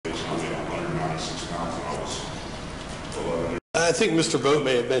I think Mr. Vogt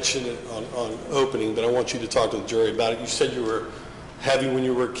may have mentioned it on opening, but I want you to talk to the jury about it. You said you were heavy when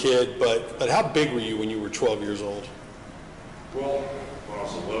you were a kid, but how big were you when you were 12 years old? Well, when I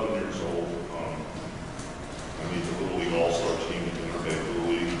was 11 years old, I made the Little League All-Star team at the Interstate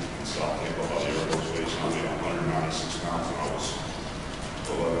Little League in South Tampa by the Air Force Base. I weighed 196 pounds when I was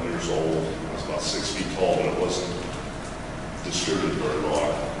 11 years old. I was about 6 feet tall, but it wasn't distributed very well.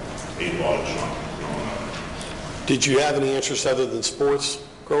 I ate a lot of junk growing up. Did you have any interest other than sports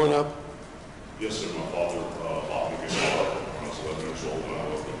growing up? Yes, sir. My father bought me a guitar when I was 11 years old, and I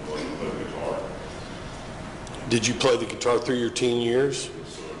loved to play the guitar. Did you play the guitar through your teen years?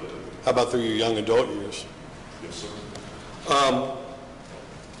 Yes, sir, I did. How about through your young adult years? Yes, sir. I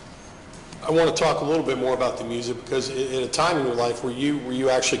want to talk a little bit more about the music, because at a time in your life, were you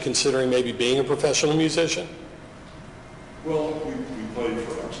actually considering maybe being a professional musician? Well, we played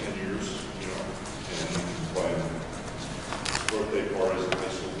for about 10 years, and playing birthday parties and high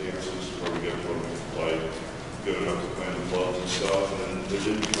school dances where we get to play good enough to play in the clubs and stuff. And there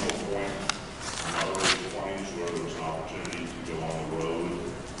did become a point in my early 20s where there was an opportunity to go on the road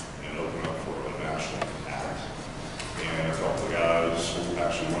and open up for a national act. And a couple of guys,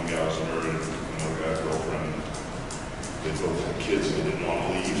 actually one guy was married, another guy's girlfriend, they both had kids and they didn't want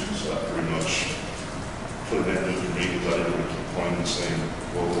to leave, so that pretty much put an end to it for me because I didn't want to keep playing the same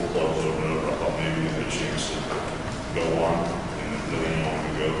local clubs over and over. I thought maybe I had a chance to go on and really want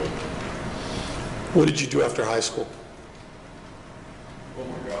to go. What did you do after high school? Oh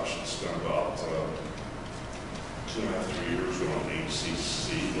my gosh, I spent about 2.5 to 3 years going to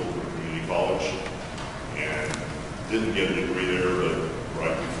HCC, Gawker Community College, and didn't get a degree there, but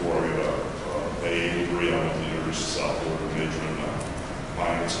right before I got a AA degree, I went to the University of South Florida, majoring in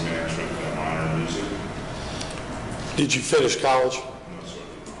finance and management and a minor in music. Did you finish college? No, sir, I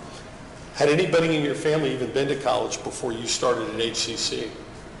did not. Had anybody in your family even been to college before you started at HCC?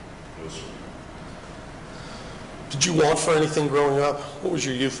 No, sir. Did you want for anything growing up? What was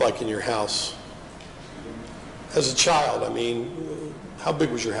your youth like in your house? As a child, I mean, how big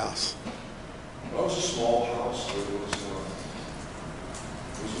was your house? Well, it was a small house. It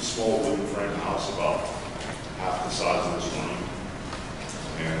was a small wooden frame house, about half the size of this room.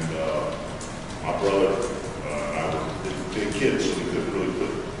 And my brother and I were big kids, so we couldn't really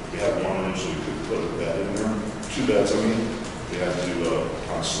we had one room, so we couldn't put a bed in there. 2 beds, I mean. We had to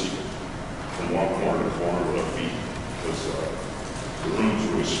kind of sleep from one corner to corner with our feet because the room was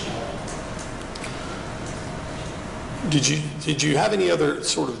really small. Did you have any other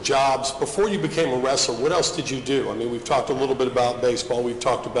sort of jobs before you became a wrestler? What else did you do? I mean, we've talked a little bit about baseball. We've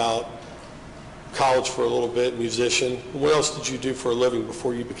talked about college for a little bit, musician. What else did you do for a living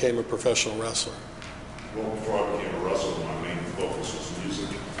before you became a professional wrestler? Well, before I became a wrestler, my main focus was music.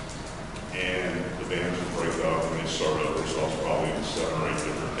 And the bands would break up and they started over, so I was probably in 7 or 8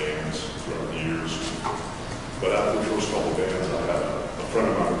 different bands throughout the years. But after the first couple of bands, I had a friend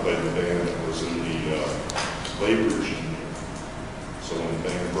of mine who played in the band that was in the laborers union. So when the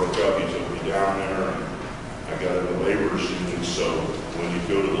band broke up, he took me down there and I got in the laborers union. So when you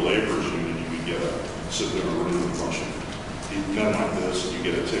go to the laborers union, you would get sit there in a room with a bunch of men like this, and you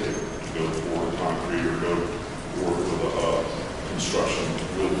get a ticket to go pour concrete or go work with a construction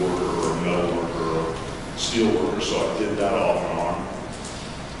wood worker or a metal worker or a steel worker. So I did that off and on.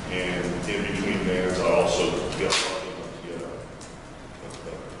 And in between bands, I also got lucky enough to get a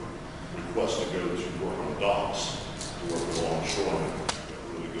request to go to work on the docks, to work with longshoremen. Got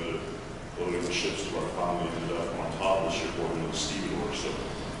really good at loading the ships to where I finally ended up on top of the ship working with the stevedore. So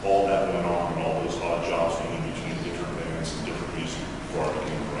all that went on, and all those odd jobs went in between different bands and different music before I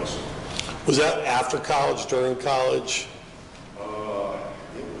became a wrestler. Was that after college, during college?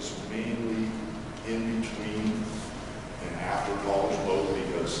 It was mainly in between and after college, both,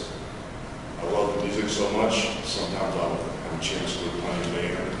 because I love the music so much. Sometimes I would have a chance to go play in a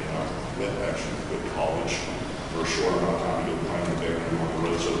band, and I went actually to good college for a short amount of time to go play in a band and on the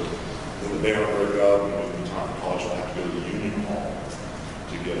road. So when the band would break up, and it would be time for college, I had to go to the union hall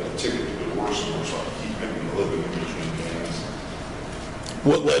to get a ticket to go to work somewhere, so I could keep making a living in between bands.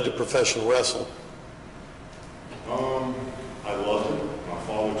 What led to professional wrestling? I loved it. My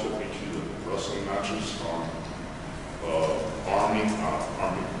father took me to the wrestling matches on Armenia.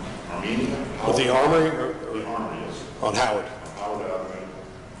 With the Armory? The Armory, yes. On Howard. On Howard Avenue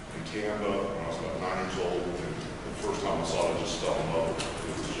in Tampa when I was about 9 years old. And the first time I saw it, I just fell in love with it.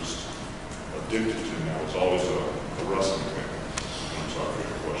 It was just addicted to me. I was always a wrestling fan. I'm sorry for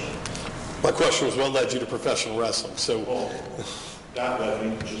your question. My question was, what led you to professional wrestling? So, well, that led me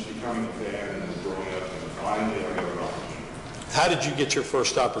to just becoming a fan and then growing up, and finally I got an opportunity. how did you get your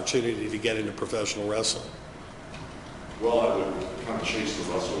first opportunity to get into professional wrestling? Well, I would kind of chase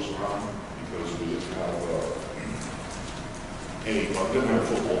the wrestlers around because we didn't have didn't have a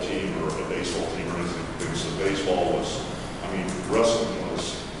football team or a baseball team or anything. So baseball was, wrestling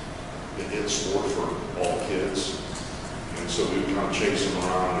was the hit sport for all kids. And so we would kind of chase them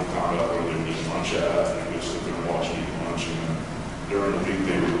around and find out where they would eat lunch at, and we would sit there and watch them eat lunch. And then during the week,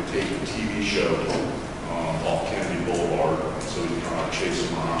 they would take a TV show off Kennedy Boulevard, so we would kind of chase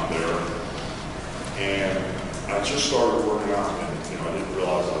them around there. And I just started working out, and I didn't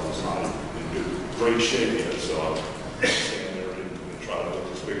realize I was not in great shape yet, so I was standing there and try to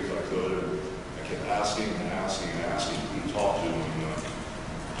look as big as I could. And I kept asking and asking and asking who to talk to, and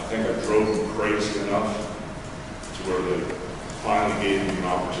I think I drove them crazy enough to where they finally gave me an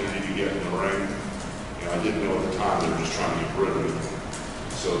opportunity to get in the ring. I didn't know at the time they were just trying to get rid of me.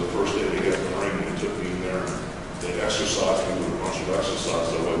 So the first day they got in the ring, they took me in there, they exercised me with a bunch of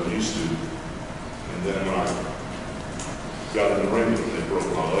exercises I wasn't used to. And then when I got in the ring, they broke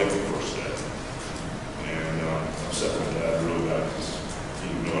my leg the first day. And I upset my dad really bad because he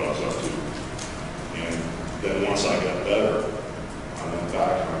didn't know what I was up to. And then once I got better, I went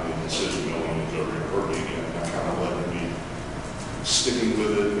back and I made a decision no one was ever going to hurt me again. And that kind of led to me sticking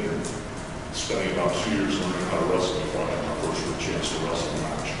with it and spending about 2 years learning how to wrestle before I had my first real chance to wrestle a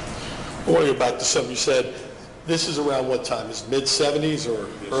match. I want to go back to something you said. This is around what time? Is it mid-70s or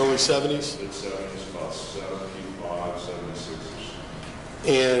early 70s? Mid-70s, about 75, 76.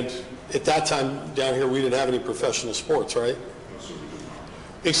 And at that time down here, we didn't have any professional sports, right? No, sir, we did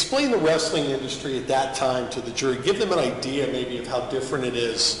not. Explain the wrestling industry at that time to the jury. Give them an idea maybe of how different it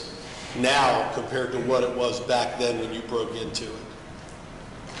is now compared to what it was back then when you broke into it.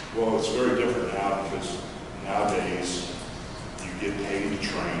 Well, it's very different now because nowadays you get paid to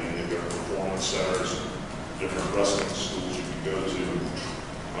train, and they've got performance centers, different wrestling schools you can go to.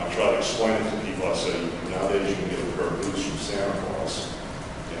 And I try to explain it to people. I say, nowadays you can get a pair of boots from Santa Claus,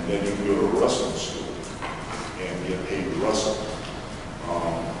 and then you can go to a wrestling school and get paid to wrestle.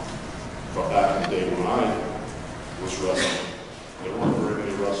 But back in the day when I was wrestling, there weren't very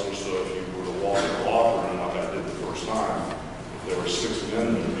many wrestlers, so if you were to walk in the locker room like I did the first time, there were 6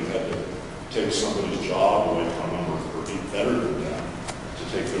 men there. We had to take somebody's job away from them or be better than them to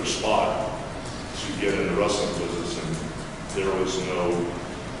take their spot to get in the wrestling business. And there was no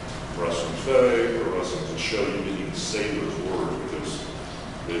wrestling fake or wrestling to show. You didn't even say those words because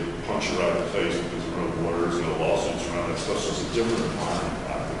they'd punch you right in the face because there were no lawyers, no lawsuits around that stuff. So it's a different environment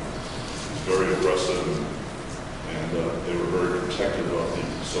back then. It was very aggressive, and they were very protective of the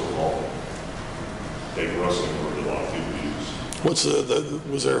so-called fake wrestling word that a lot of people use.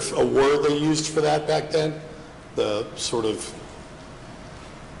 Was there a word they used for that back then? The sort of,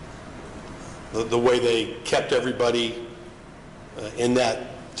 the way they kept everybody in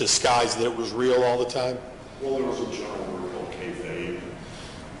that disguise that it was real all the time? Well, there was a general word called kayfabe,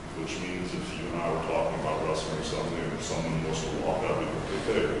 which means if you and I were talking about wrestling or something, and someone was to walk up and go,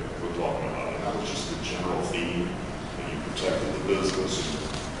 kayfabe, we're talking about it. And that was just the general theme, and you protected the business.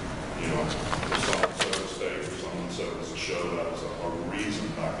 And, if someone said it was fake or someone said it was a show, that was a reason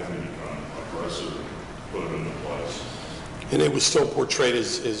back then to become aggressive and put it into place. And it was still portrayed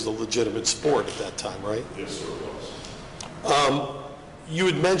as a legitimate sport at that time, right? Yes, sir, it was. You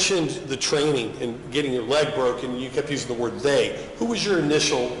had mentioned the training and getting your leg broken. You kept using the word they. Who was your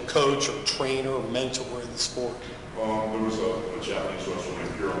initial coach or trainer or mentor in the sport? There was a Japanese wrestler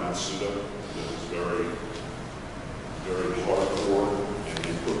named Hiro Matsuda that was very, very hardcore, and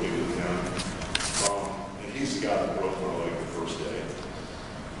he put me with him. And he's the guy that broke my leg the first day.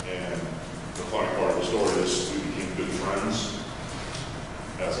 And the funny part of the story is we became good friends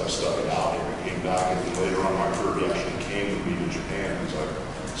as I stuck it out here. We came back, and later on in my career, he actually came with me to Japan, because I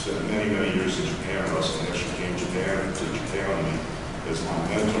spent many, many years in Japan wrestling. He actually came to Japan with me as my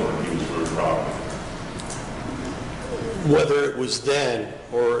mentor, and he was very proud of me. Whether it was then,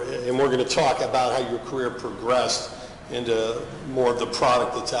 and we're going to talk about how your career progressed into more of the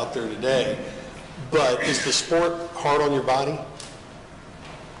product that's out there today, but is the sport hard on your body?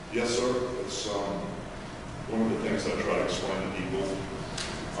 Yes, sir. It's one of the things I try to explain to people.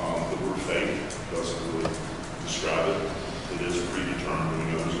 The word fake doesn't really describe it. It is predetermined.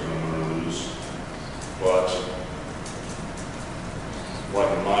 We know who's going to win or lose. But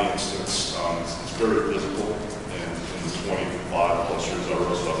like in my instance, it's very physical. And in the 25 plus years I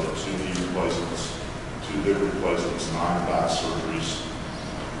wrestled, I've had 2 knee replacements, 2 hip replacements, 9 back surgeries,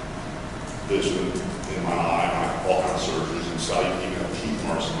 vision in my eye, all kinds of surgeries. And so you even have teeth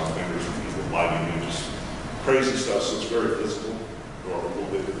marks in my fingers from people biting me, just crazy stuff. So it's very physical. Or a little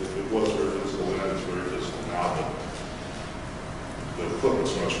bit, it was very physical then, it's very physical now, but the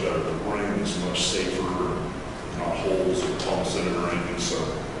equipment's much better. The ring is much safer. not holes or bumps in it or anything, so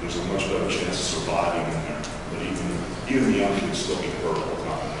there's a much better chance of surviving in there. But even the young kids still get hurt all the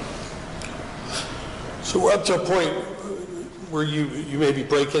time. So we're up to a point where you maybe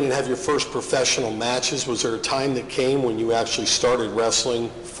break in and have your first professional matches. Was there a time that came when you actually started wrestling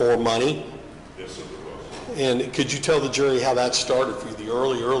for money? Yes, sir, there was. And could you tell the jury how that started for you, the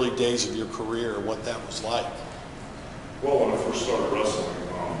early days of your career, and what that was like? Well, when I first started wrestling,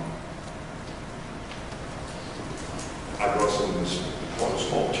 I wrestled in this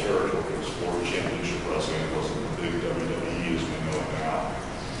small territory. It was Florida Championship Wrestling. It wasn't the big WWE as we know it now.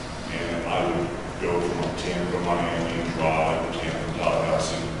 And I would go from Tampa to Miami and drive, to Tampa to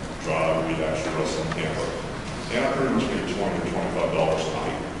Tallahassee, drive. We'd actually wrestle in Tampa. And I pretty much made $20 to $25 a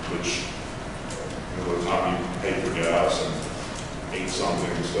night, which, by the time you paid for gas and ate something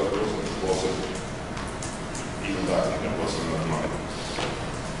and stuff, wasn't even back then, it wasn't enough money.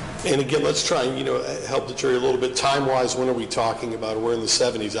 And again, let's try and, help the jury a little bit. Time-wise, when are we talking about? We're in the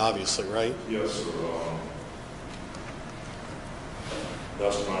 70s, obviously, right? Yes, sir.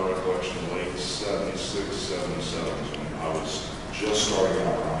 That's my recollection, late 76, 77, when I was just starting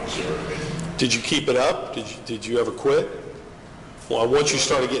out around this area. Did you keep it up? Did you ever quit? Well, once you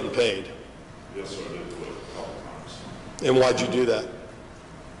started getting paid. Yes, sir, I did quit a couple times. And why'd you do that?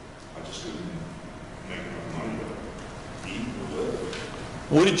 I just couldn't make enough money to eat or live.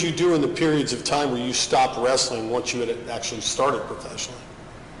 What did you do in the periods of time where you stopped wrestling once you had actually started professionally?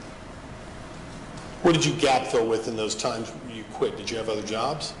 What did you gap fill with in those times where you quit? Did you have other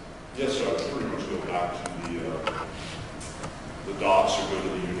jobs? Yes, sir. I would pretty much go back to the docks or go to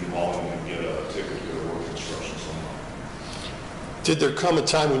the Union Hall and get a ticket to go to work construction somewhere. Did there come a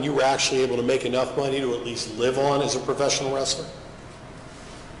time when you were actually able to make enough money to at least live on as a professional wrestler?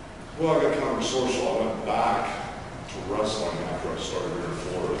 Well, I got kind of resourceful. I went back to wrestling after I started here in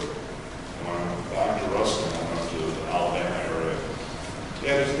Florida. When I went back to wrestling, I went to the Alabama area.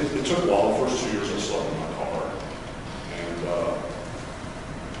 And it took a while. The first 2 years I slept in my car. And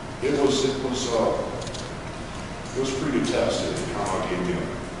it was a pretty good test. It kind of gave me a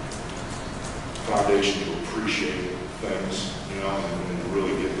foundation to appreciate things, and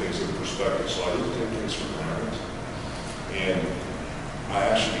really get things in perspective. So I didn't take things for granted. And I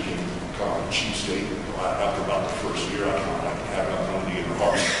actually became kind of a cheapskate. After about the first year, I kind of had enough money to get in a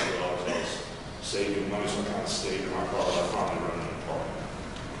car. I realized I was saving money, so I kind of stayed in my car. But I finally rented a car.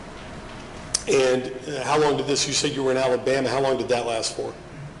 And how long did this, you said you were in Alabama, how long did that last for?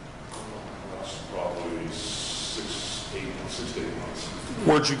 That's probably 6 to 8 months.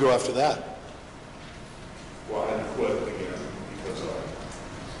 Where'd you go after that? Well, I had to quit again because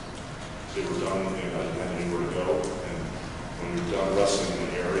they were done with me and I didn't have anywhere to go. And when you're done wrestling in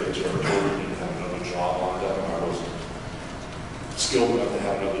the area, territory, you didn't have another job lined up, and I wasn't skilled enough to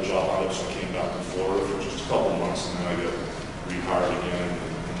have another job lined up, so I came back to Florida for just a couple months, and then I got rehired again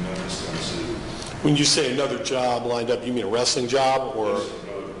in Memphis, Tennessee. When you say another job lined up, you mean a wrestling job or? Yes,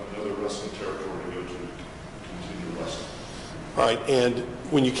 another wrestling territory to go to continue wrestling. All right, and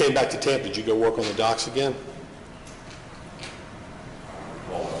when you came back to Tampa, did you go work on the docks again? I don't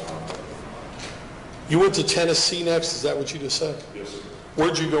recall that time. You went to Tennessee next, is that what you just said? Yes, sir.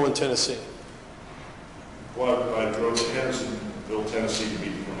 Where'd you go in Tennessee? Well, I drove to Hendersonville, Tennessee to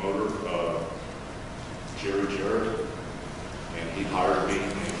meet the promoter, Jerry Jarrett, and he hired me,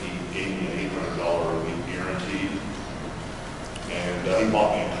 and he gave me an $800 a week guarantee, and he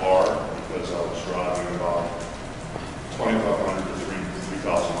bought me a car because I was driving about 2,500 to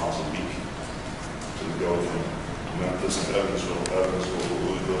 3,000 miles a week to go from Memphis to Evansville,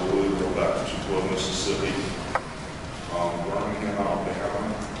 Louisville, back to Tupelo, Mississippi, Birmingham,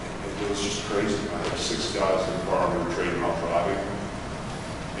 Alabama. It was just crazy. I had 6 guys in the car, we were trading off driving.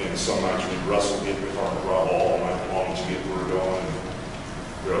 And some nights we'd wrestle, get in the car and drive all night long to get where we're going. And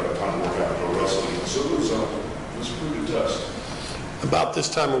we had time to work out and go wrestling. So it was a pretty good test. About this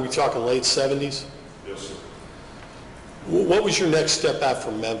time, are we talking late 70s? Yes, sir. What was your next step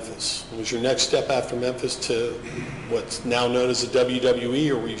after Memphis? Was your next step after Memphis to what's now known as the WWE,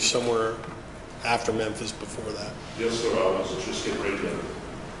 or were you somewhere after Memphis before that? Yes, sir. I was just getting ready to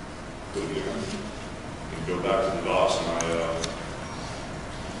go again and go back to the docks, and I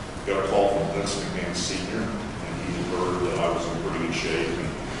got a call from Vince McMahon Sr., and he had heard that I was in pretty good shape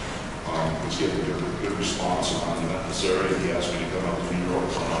and was getting a good response on the Memphis area. He asked me to come up to New York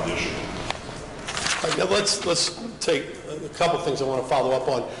for an audition. All right, now let's take a couple things I want to follow up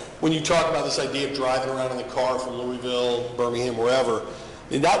on. When you talk about this idea of driving around in the car from Louisville, Birmingham, wherever, I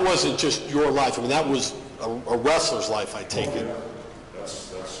mean, that wasn't just your life. I mean, that was a wrestler's life, I take it.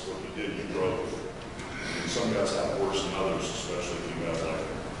 That's what you did. You drove. And some guys have it worse than others, especially if you guys like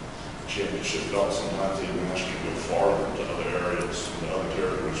championship belt. Sometimes they even actually go farther to other areas, and the other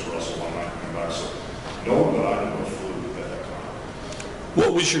territories wrestle one night and come back. So no one that I knew flew at that time.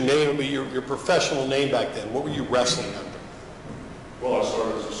 What was your name, your professional name back then? What were you wrestling under? Well, I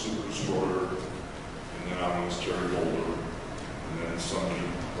started as a super destroyer, and then I was Terry Golder, and then somebody,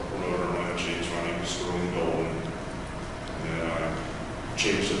 a promoter, wanted to change my name to Sterling Golden, and then I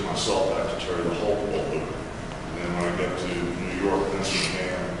changed it myself back to Terry the Hulk Golder. And then when I got to New York, Vince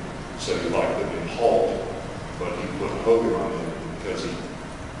McMahon said he liked the name Hulk, but he put Hogan on it because he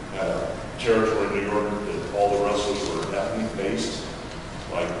had a territory in New York that all the wrestlers were ethnic based,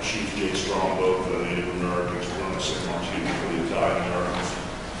 like Chief J. Strongbow for the Native Americans, Colonel St. Martin for the Italian Americans,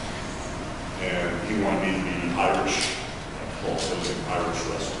 and he wanted me to be Irish, also as an Irish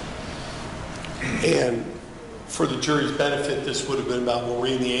wrestler. And for the jury's benefit, this would have been about, were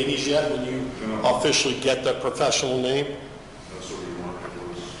we in the 80s yet when you officially get the professional name? That's what we were. It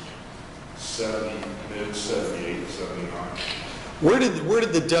was 70, mid 78, 79. Where did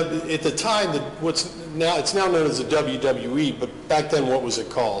the at the time, it's now known as the WWE, but back then what was it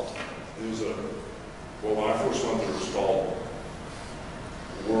called? It was well, when I first went there, it was called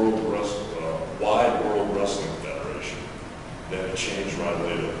Wide World Wrestling Federation. Then it changed right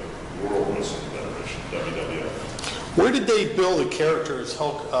away to World Wrestling Federation, WWF. Where did they build a character as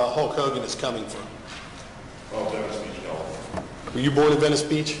Hulk Hogan is coming from? Oh, Venice Beach, California. Were you born in Venice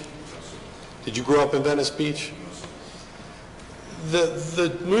Beach? Yes, sir. Did you grow up in Venice Beach? Yes, sir.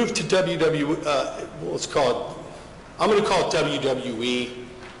 The move to let's call it, I'm going to call it WWE,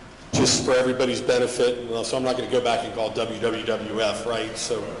 just for everybody's benefit, so I'm not going to go back and call it WWF, right?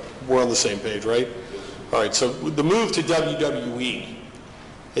 So we're on the same page, right? All right, so the move to WWE,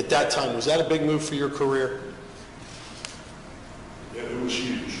 at that time, was that a big move for your career? Yeah, it was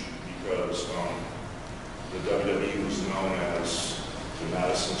huge because the WWE was known as the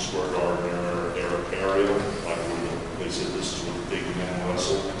Madison Square Garden area, like they said this is where the big men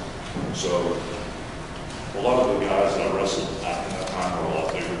wrestle. So a lot of the guys that I wrestled back in that time were a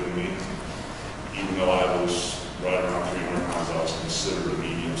lot bigger than me. Even though I was right around 300 pounds, I was considered a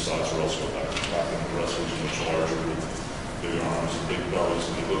medium-sized wrestler back then. The wrestlers were much larger with big arms and big bellies,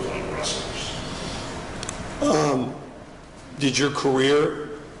 and they looked like wrestlers. Did your career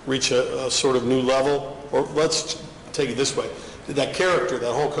reach a sort of new level? Or let's take it this way. Did that character,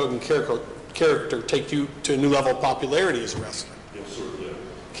 that Hulk Hogan character, take you to a new level of popularity as a wrestler? Yes, sir, it did.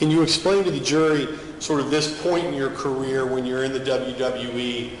 Can you explain to the jury sort of this point in your career when you're in the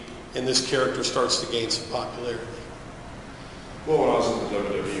WWE and this character starts to gain some popularity? Well, when I was in the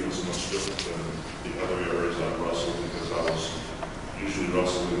WWE, it was much different than the other areas I wrestled because I was usually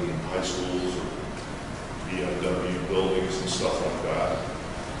wrestling in high schools or VFW buildings and stuff like that.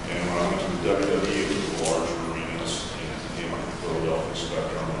 And when I went to the WWE, it was the larger arenas in like the Philadelphia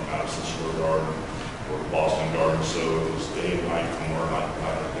Spectrum or Madison Square Garden or Boston Garden. So it was day and night from where I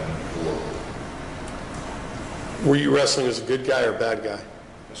had been before. Were you wrestling as a good guy or a bad guy?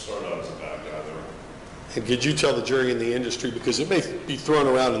 I started out as a bad guy there. And could you tell the jury in the industry, because it may be thrown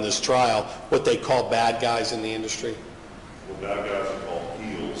around in this trial, what they call bad guys in the industry? Well, bad guys are called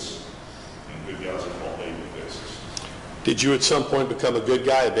heels and good guys are called baby faces. Did you at some point become a good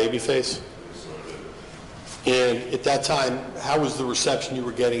guy, a baby face? Yes, sir, I did. And at that time, how was the reception you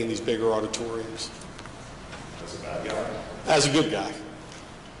were getting in these bigger auditoriums? As a bad guy. As a good guy.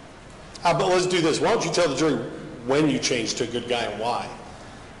 But let's do this. Why don't you tell the jury when you changed to a good guy and why?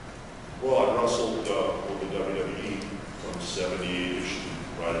 Well, I wrestled with the WWE from 78-ish,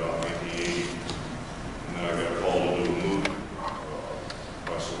 right about 1980. And then I got called to do a movie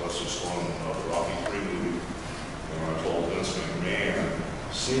by Sylvester Stallone, the Rocky III movie. And when I told Vince McMahon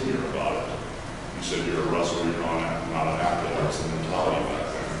Sr. about it, he said, "You're a wrestler, you're not an actor." That's the mentality back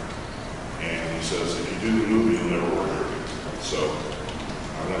then. And he says, "If you do the movie, you'll never work here." So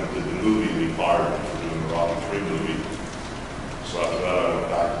I went and did the movie, and he fired me for doing the Rocky III movie. So after that, I went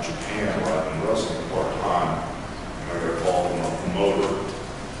back to Japan, where I've been wrestling part-time, and I got a call from a promoter,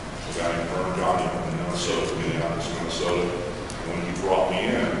 a guy named Vern Johnny from Minnesota, Minneapolis, Minnesota. And when he brought me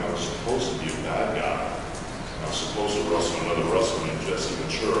in, I was supposed to be a bad guy. I was supposed to wrestle another wrestler named Jesse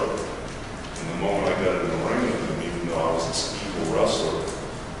Ventura. And the moment I got in the ring with him, even though I was this evil wrestler,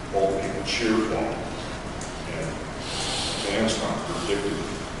 all the people cheered for me. And fans kind of predicted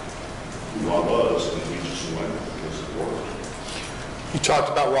who I was, and we just went because it worked. You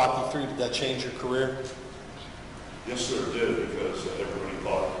talked about Rocky III. Did that change your career? Yes, sir, it did, because everybody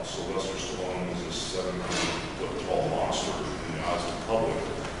thought Sylvester Stallone was this 7-foot-tall monster in the eyes of the public.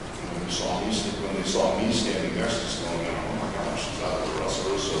 And when they saw me standing next to Stallone, they went, "Oh my gosh, he's out of the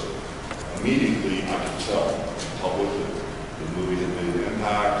wrestler." So immediately I could tell in public that the movie had made an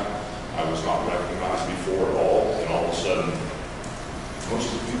impact, I was not recognized before at all, and all of a sudden,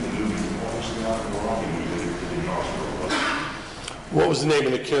 most of the people knew me. Most of the guys in Rocky knew they didn't know I was. What was the name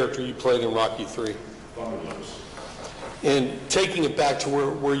of the character you played in Rocky III? Thunderlips. And taking it back to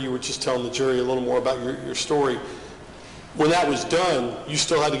where you were just telling the jury a little more about your story, when that was done, you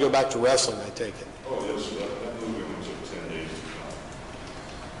still had to go back to wrestling, I take it? Oh, yes, that movie only took 10 days to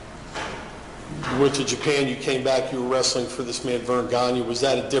film. You went to Japan, you came back, you were wrestling for this man, Vern Gagne. Was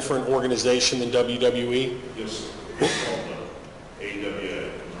that a different organization than WWE? Yes, sir. It's called the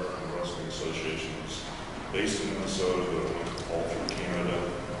AWA, American Wrestling Association. It's based in Minnesota, but it went all through Canada.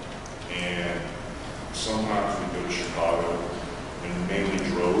 And sometimes we go to Chicago and mainly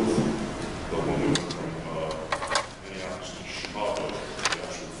drove, but when we went from Minneapolis to Chicago, we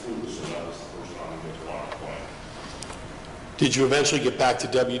actually flew, so that was the first time we went to Law&Crime. Did you eventually get back to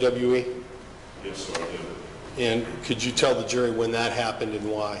WWE? Yes, sir, I did. And could you tell the jury when that happened and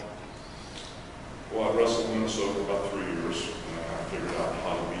why? Well, I wrestled in Minnesota for about 3 years, and I figured out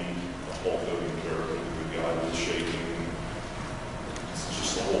how to be a Hulk Hogan character, the guy who was shaking. It's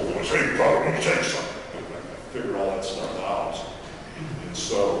just the whole voice, hey, brother, let me tell you something. I figured all that stuff out. And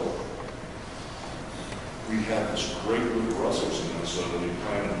so, we had this great group of wrestlers in Minnesota. We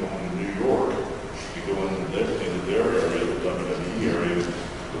planned on going to New York to go into their area, the WWE area.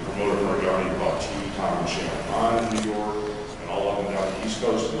 The promoter Hogan bought TV time in Champaign, New York, and all up and down the East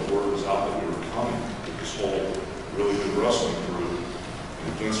Coast, and the word was out that we were coming with this whole really good wrestling crew.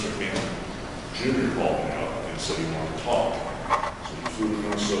 And Vince McMahon Jr. called me out and said he wanted to talk. So we flew to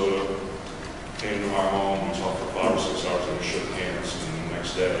Minnesota, came to my home, we talked for 5 or 6 hours, and we shook hands, and the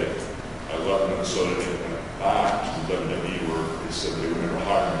next day I left Minnesota and went back to the WWE where they said they would never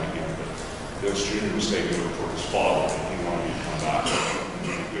hire me again. But Vince Jr. was taking over for his father, and he wanted me to come back.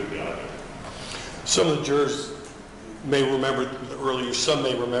 Good guy. Some of the jurors may remember earlier, some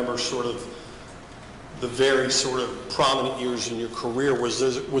may remember sort of the very sort of prominent years in your career. Was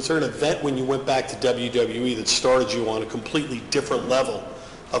there an event when you went back to WWE that started you on a completely different level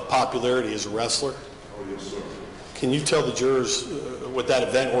of popularity as a wrestler? Oh, yes, sir. Can you tell the jurors what that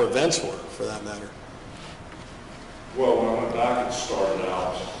event or events were, for that matter? Well, when I went back, it started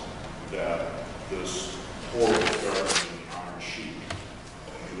out that this horrible character in the Iron Sheik,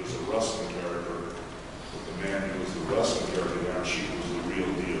 he was a wrestling character, but the man who was the wrestling character in the Iron Sheik was the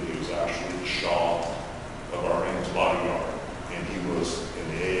real deal. He was actually the Shaw of our man's bodyguard, and he was in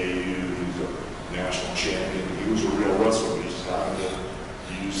the AAU, he was a national champion, he was a real wrestler. He just happened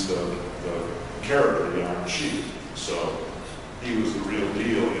to use the character of the Iron Sheik. So he was the real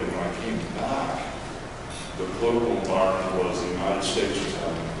deal, and when I came back, the political environment was the United States was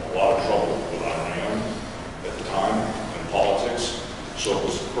having a lot of trouble with Iran at the time in politics, so it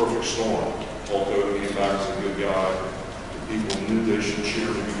was a perfect storm. Hulk Hogan came back as a good guy. The people knew they should cheer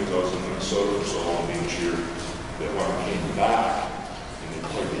me because I was in Minnesota for so long being cheered, that when I came back and they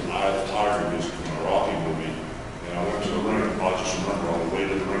played the Eye of the Tiger music from the Rocky movie, and I went to the ring, I just remember on the way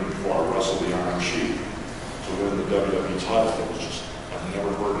to the ring before I wrestled the Iron Sheik to win the WWE title. It was just, I've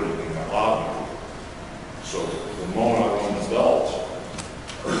never heard anything that loud before. So the moment I won the belt,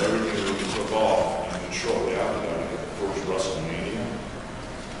 everything really took off, and then shortly after that, I had the first WrestleMania,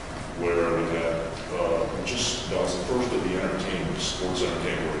 where we had, that was the first of the entertainment, sports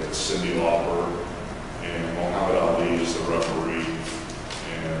entertainment, where we had Cyndi Lauper, and Muhammad Ali as the referee,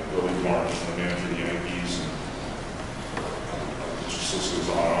 and Billy Martin, the man for the Yankees, and it just goes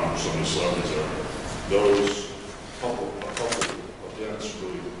on so many celebrities there. Those couple events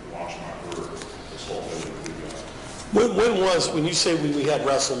really launched my career. When you say we had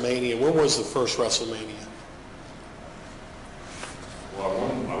WrestleMania, when was the first WrestleMania? Well, I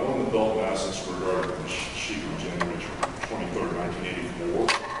won the belt in Madison Square Garden from Sheik on January 23rd, 1984.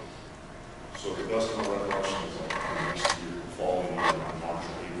 So the best of my recollection is like the next year, following year, on March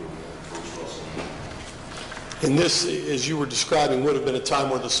or April, the first WrestleMania. And this, as you were describing, would have been a time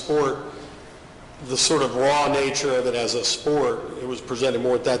where the sport, the sort of raw nature of it as a sport, it was presented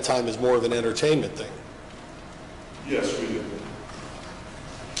more at that time as more of an entertainment thing. Yes, we did.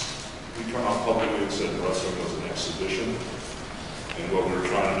 We come out publicly and said wrestling was an exhibition. And what we were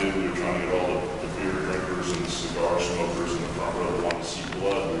trying to do, we were trying to get all the beer drinkers and cigar smokers in the front row that wanted to see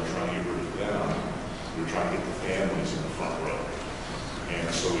blood. We were trying to get rid of them. We were trying to get the families in the front row. And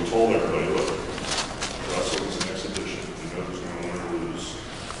so we told everybody, look, wrestling is an exhibition. We know who's going to win or lose.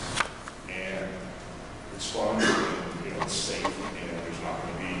 And it's fun, it's safe, and there's not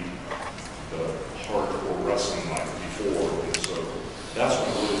going to be the hardcore wrestling like before. And so that's what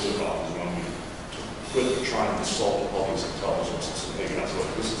it really is about, is when we quit trying to insult the public's intelligence and say, hey guys, look,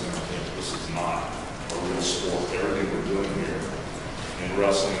 this is entertainment, this is not a real sport. Everything we're doing here And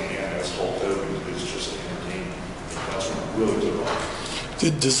wrestling and as Hulk Hogan is just entertainment. That's what really took off.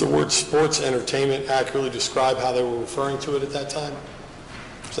 Does the word sports entertainment accurately describe how they were referring to it at that time?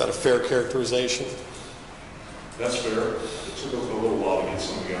 Is that a fair characterization? That's fair. It took a little while to get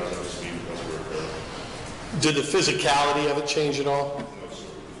some of the guys up to speed, but that's very fair. Did the physicality of it change at all? No, sir,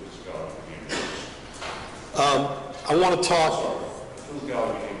 the physicality became worse. I want to talk. The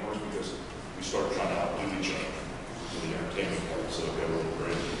physicality became worse because we started trying to outdo each other. So the entertainment part, so it got a little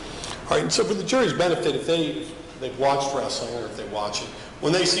crazy. All right, and so for the jury's benefit, if they've watched wrestling, or if they watch it,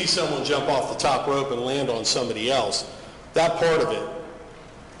 when they see someone jump off the top rope and land on somebody else, that part of it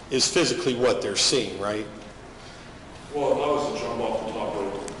is physically what they're seeing, right? Well, if I was to jump off the top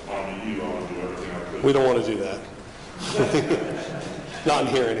rope onto you, I would do everything I could. We don't want to do that. Not in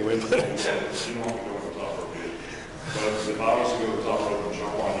here anyway. But. You don't want to go on the top rope, dude. But if I was to go to the top rope and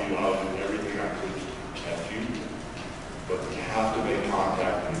jump on you, I would do everything I could to catch you. But you have to make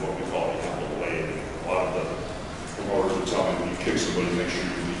contact in what we call you have to lay it. A lot of the promoters would tell me when you kick somebody, make sure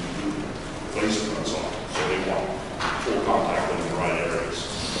you leave the lace fronts on. So they want full contact in the right areas.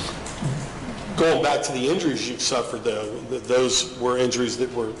 Going back to the injuries you've suffered, though, those were injuries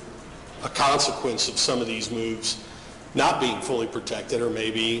that were a consequence of some of these moves not being fully protected, or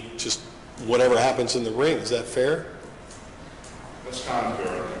maybe just whatever happens in the ring. Is that fair? That's kind of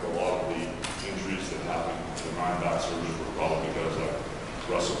fair. I think a lot of the injuries that happened to my back surgery were probably because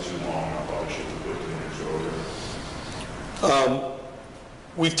I wrestled too long. I probably should have quit 10 years earlier.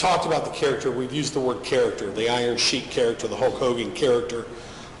 We've talked about the character. We've used the word character, the Iron Sheik character, the Hulk Hogan character.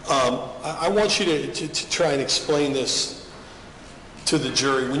 I want you to try and explain this to the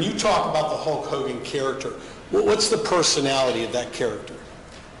jury. When you talk about the Hulk Hogan character, what's the personality of that character?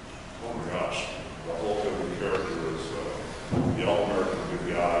 Oh my gosh, the Hulk Hogan character is the all-American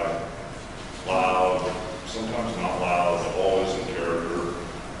good guy, loud, sometimes not loud, but always in character,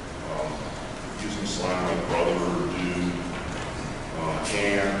 using slang like brother, dude,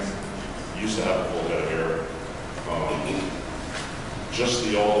 and used to have a full head of hair. Just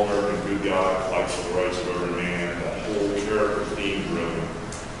the all-American good guy, fights for the rights of every man. That whole character theme driven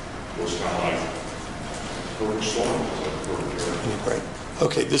was kind of like perfect storm. It was like a perfect character. Great.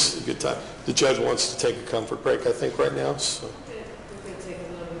 Okay, this is a good time. The judge wants to take a comfort break, I think, right now. So. We're going to take a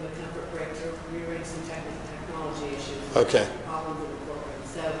little bit of a comfort break to rearrange some technology issues. Okay. Problems in the courtroom.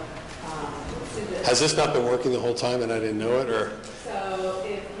 So, let's do this. Has this not been working the whole time and I didn't know it, or? So,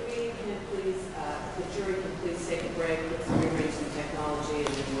 if we can please, the jury can please take a break, let's rearrange some technology, and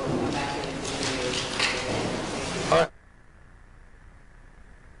then we'll come back in and continue. All right.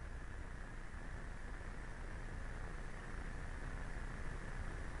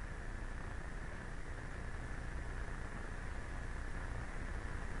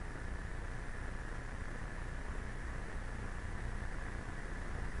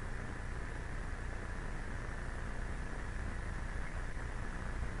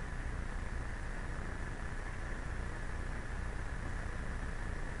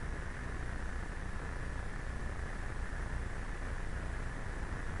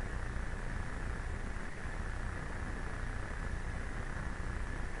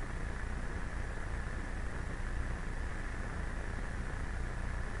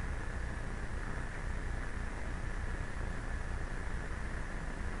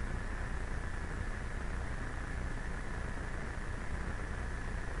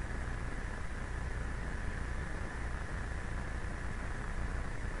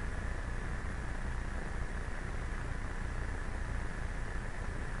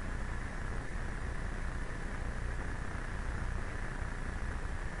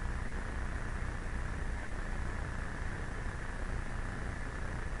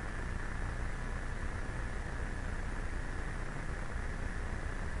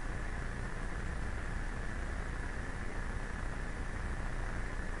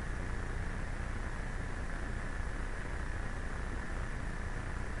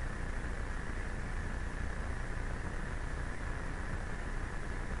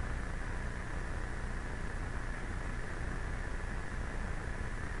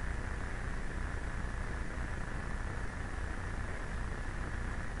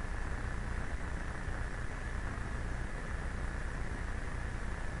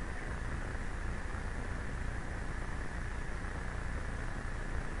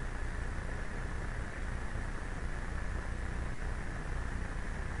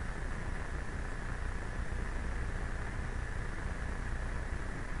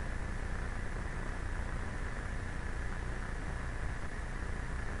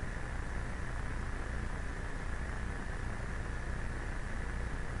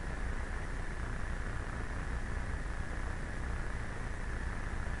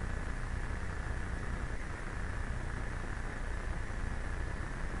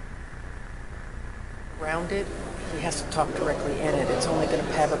 rounded, he has to talk directly in it. It's only going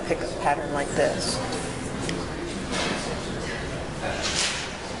to have a pickup pattern like this.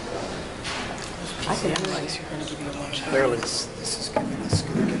 I can realize you're going to give you a lot of clearly. This is giving us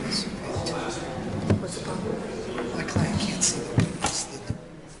What's the problem? my client can't see the witness.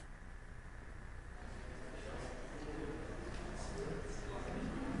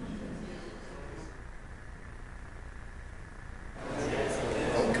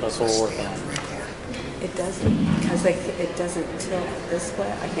 That's what we're working on. It doesn't, because it doesn't tilt this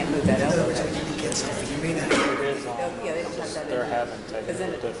way. I can't move that In other words, over. we need to get something. You may not. It is on. Yeah, they don't have that in They're there. having Because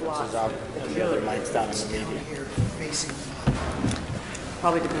then technical it blocks differences out the and the other purity. mic's down in the median. Here facing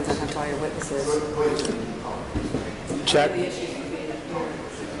Probably depends on how tall your witness is. Check.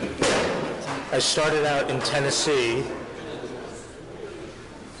 I started out in Tennessee.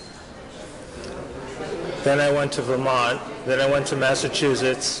 Then I went to Vermont. Then I went to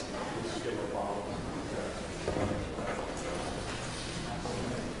Massachusetts.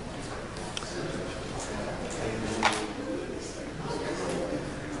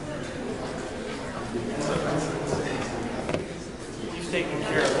 He's taking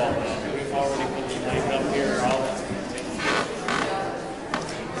care of all that. We've already put the mic up here, all that.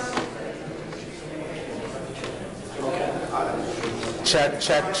 Check,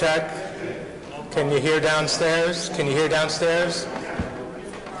 check, check. Can you hear downstairs? Can you hear downstairs?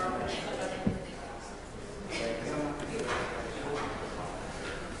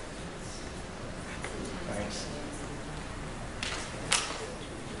 Thanks.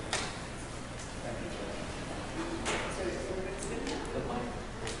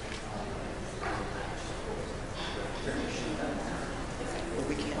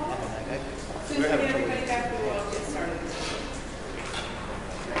 We can't have it. Susan, get everybody back to the wall, get started.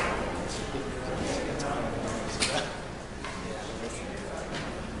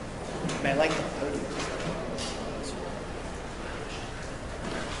 I mean, I like the podium.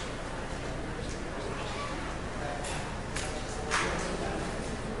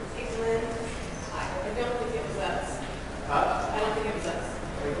 Hey, Glenn, I don't think it was us. I don't think it was us.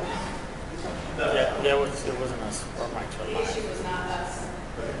 Yeah, it wasn't us or my The child. issue was not us.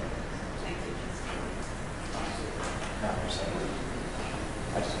 Thank you.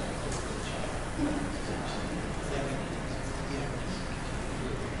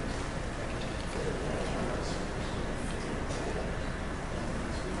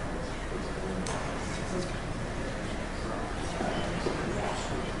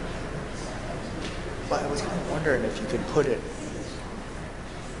 But I was kind of wondering if you could put it.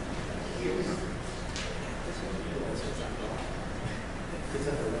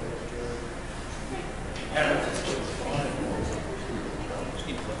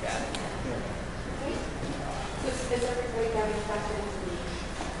 Is everybody having questions?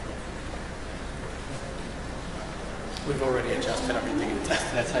 We've already adjusted everything and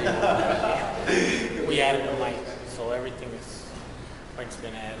tested. That's how you want it. We added a mic, so everything is, mic's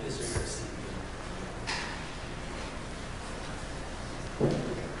been added.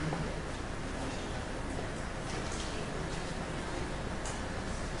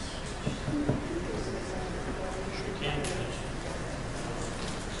 Sure can.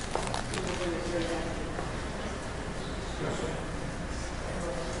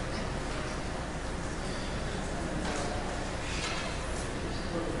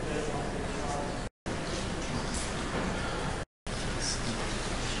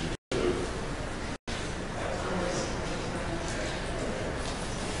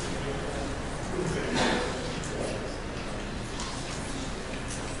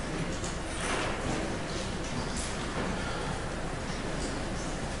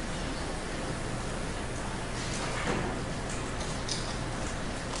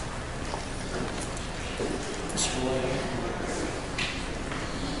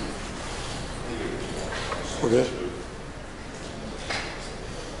 We're good?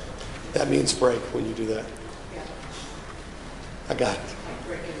 That means break when you do that. I got it.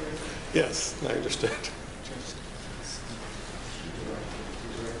 Yes, I understand.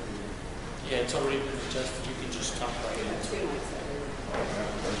 Yeah, it's already been adjusted. You can just talk right into it.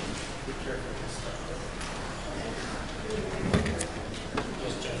 Be careful with stuff.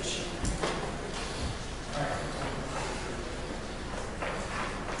 Yes, Judge.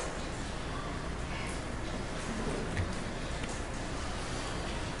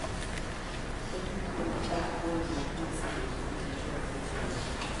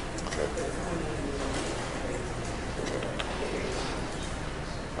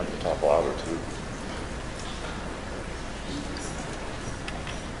 I can talk louder too.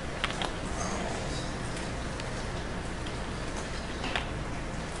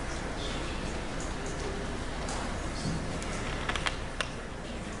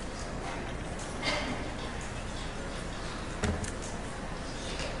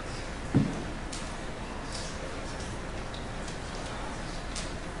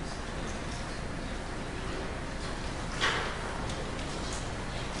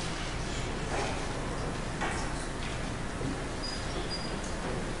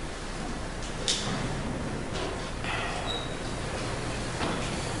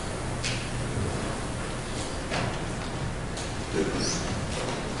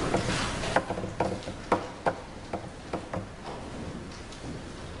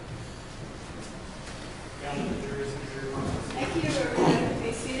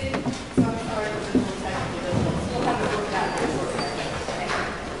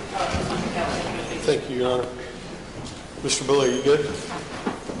 Your Honor. Mr. Billy, are you good?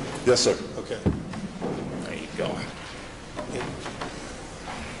 Yes, sir. Okay. There you go.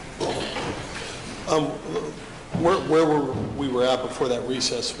 Where we were at before that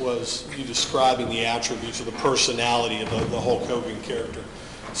recess was you describing the attributes of the personality of the Hulk Hogan character.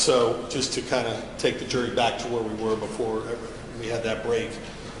 So just to kind of take the jury back to where we were before we had that break,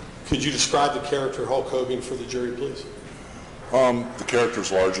 could you describe the character Hulk Hogan for the jury, please? The character's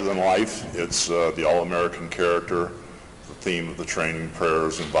larger than life. It's the all-American character. The theme of the training,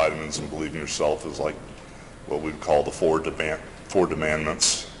 prayers, and vitamins, and believe in yourself is like what we'd call the four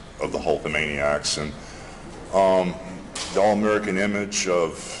demandments of the Hulkamaniacs. And the all-American image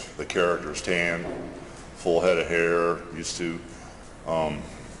of the character is tan, full head of hair, used to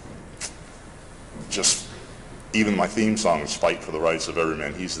just, even my theme song is Fight for the Rights of Every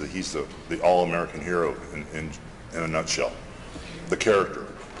Man. He's the all-American hero in a nutshell. The character,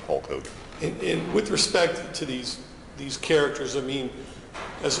 Hulk Hogan. And with respect to these characters, I mean,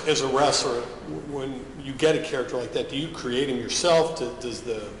 as a wrestler, when you get a character like that, do you create him yourself? Does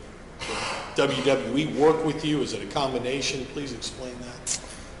the WWE work with you? Is it a combination? Please explain that.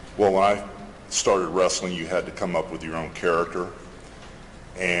 Well, when I started wrestling, you had to come up with your own character.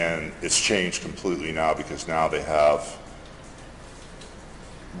 And it's changed completely now because now they have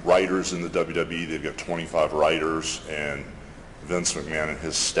writers in the WWE. They've got 25 writers, and Vince McMahon and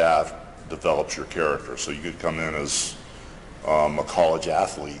his staff develops your character. So you could come in as a college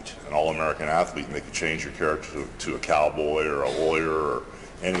athlete, an all-American athlete, and they could change your character to a cowboy or a lawyer or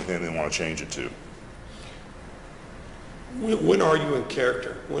anything they want to change it to. When are you in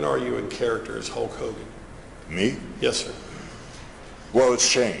character? When are you in character as Hulk Hogan? Me? Yes, sir. Well,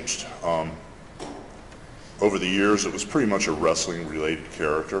 it's changed. Over the years, it was pretty much a wrestling-related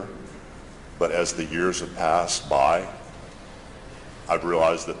character. But as the years have passed by, I've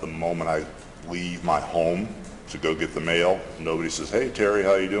realized that the moment I leave my home to go get the mail, nobody says, "Hey, Terry,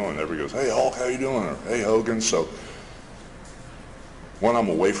 how you doing?" Everybody goes, "Hey, Hulk, how you doing?" Or, "Hey, Hogan." So when I'm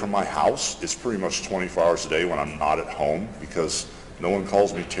away from my house, it's pretty much 24 hours a day when I'm not at home, because no one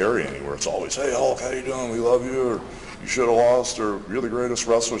calls me Terry anywhere. It's always, "Hey, Hulk, how you doing? We love you," or "You should have lost," or "You're the greatest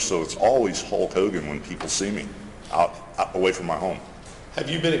wrestler." So it's always Hulk Hogan when people see me out away from my home. Have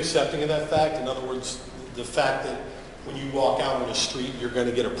you been accepting of that fact? In other words, the fact that when you walk out on the street, you're going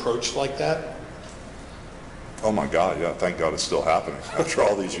to get approached like that? Oh my God, yeah, thank God it's still happening after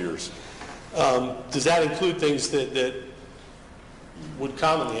all these years. Does that include things that would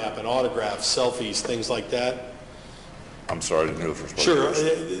commonly happen, autographs, selfies, things like that? I'm sorry, I didn't hear the first part.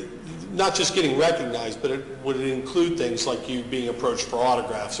 Sure. Not just getting recognized, but would it include things like you being approached for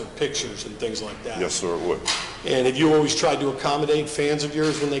autographs or pictures and things like that? Yes, sir, it would. And have you always tried to accommodate fans of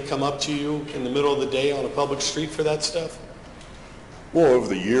yours when they come up to you in the middle of the day on a public street for that stuff? Well, over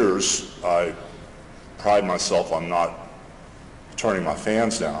the years, I pride myself on not turning my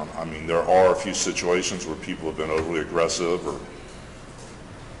fans down. I mean, there are a few situations where people have been overly aggressive, or,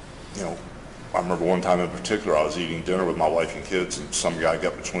 you know, I remember one time in particular, I was eating dinner with my wife and kids, and some guy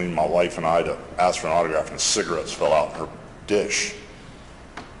got between my wife and I to ask for an autograph, and the cigarettes fell out in her dish.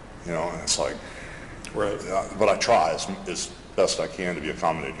 You know, and it's like, Right. but I try as best I can to be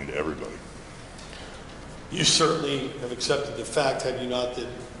accommodating to everybody. You certainly have accepted the fact, have you not, that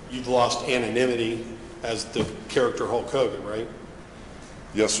you've lost anonymity as the character Hulk Hogan, right?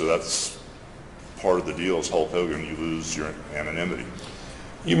 Yes, sir, that's part of the deal as Hulk Hogan. You lose your anonymity.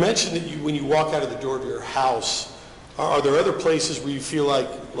 You mentioned that when you walk out of the door of your house, are there other places where you feel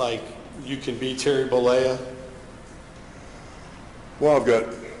like you can be Terry Bollea? Well, I've got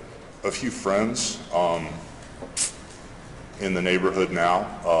a few friends in the neighborhood now.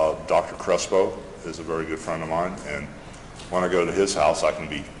 Dr. Crespo is a very good friend of mine, and when I go to his house, I can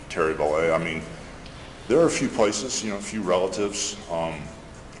be Terry Bollea. I mean, there are a few places, you know, a few relatives.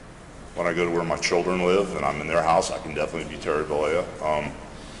 When I go to where my children live and I'm in their house, I can definitely be Terry Bollea.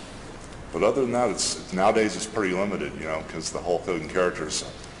 But other than that, nowadays it's pretty limited, you know, because the Hulk Hogan character is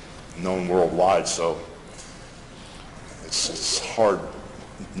known worldwide, so it's hard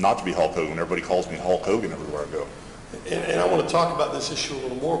not to be Hulk Hogan. Everybody calls me Hulk Hogan everywhere I go. And I want to talk about this issue a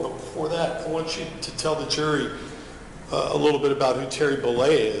little more, but before that, I want you to tell the jury a little bit about who Terry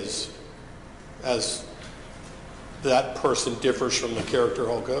Bollea is, as that person differs from the character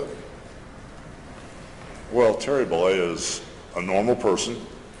Hulk Hogan. Well, Terry Bollea is a normal person.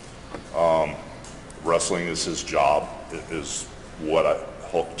 Wrestling is his job. It is what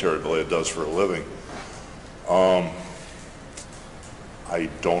Terry Bollea does for a living. I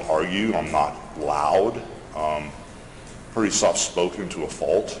don't argue. I'm not loud. Pretty soft-spoken to a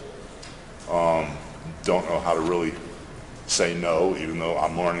fault. Don't know how to really say no, even though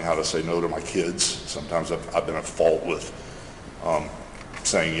I'm learning how to say no to my kids. Sometimes I've been at fault with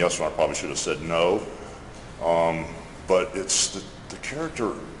saying yes when I probably should have said no. But it's the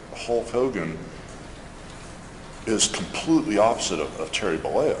character Hulk Hogan is completely opposite of Terry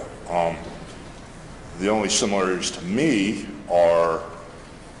Bollea. The only similarities to me are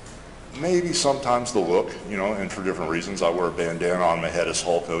maybe sometimes the look, you know, and for different reasons. I wear a bandana on my head as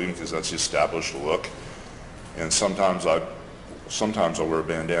Hulk Hogan because that's the established look. And sometimes I wear a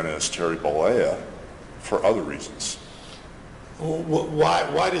bandana as Terry Bollea for other reasons. Well,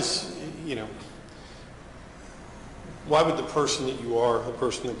 why does, you know, why would the person that you are, the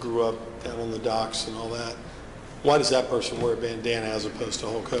person that grew up down on the docks and all that, why does that person wear a bandana as opposed to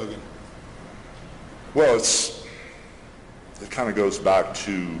Hulk Hogan? Well, it kind of goes back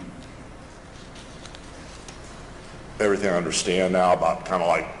to everything I understand now about kind of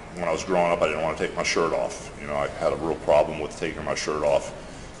like when I was growing up, I didn't want to take my shirt off. You know, I had a real problem with taking my shirt off,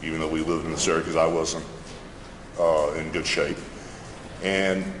 even though we lived in this area, because I wasn't in good shape.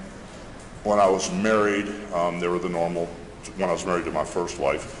 And when I was married, there were the normal, when I was married to my first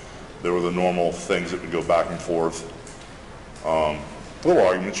wife, there were the normal things that would go back and forth. Little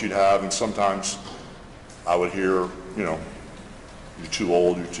arguments you'd have, and sometimes I would hear, you know, you're too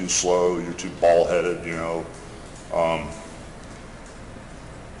old, you're too slow, you're too bald-headed, you know.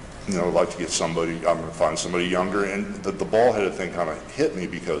 I'd like to get somebody, I'm going to find somebody younger. And the bald-headed thing kind of hit me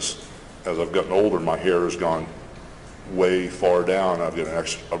because as I've gotten older, my hair has gone way far down. I've got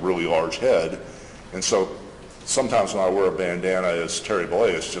a really large head. And so sometimes when I wear a bandana as Terry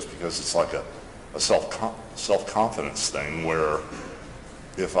Bollea, it's just because it's like a self-confidence thing where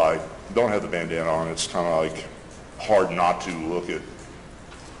if I don't have the bandana on, it's kind of like hard not to look at,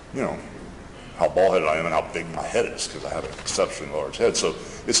 you know, how bald-headed I am and how big my head is because I have an exceptionally large head. So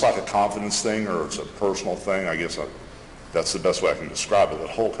it's like a confidence thing or it's a personal thing. I guess that's the best way I can describe it. But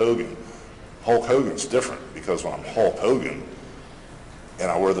Hulk Hogan's different because when I'm Hulk Hogan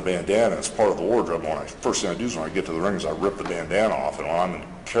and I wear the bandana as part of the wardrobe, first thing I do is when I get to the ring is I rip the bandana off. And when I'm in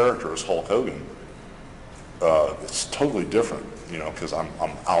character as Hulk Hogan, it's totally different, you know, because I'm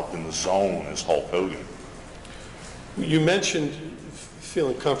out in the zone as Hulk Hogan. You mentioned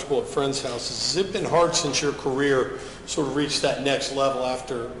feeling comfortable at friends' houses. Has it been hard since your career sort of reached that next level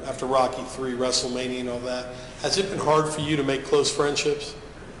after Rocky III, WrestleMania and all that? Has it been hard for you to make close friendships?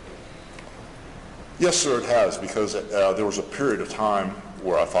 Yes, sir, it has, because there was a period of time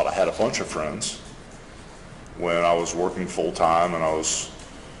where I thought I had a bunch of friends when I was working full-time and I was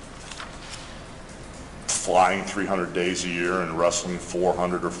flying 300 days a year and wrestling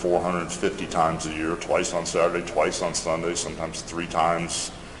 400 or 450 times a year, twice on Saturday, twice on Sunday, sometimes 3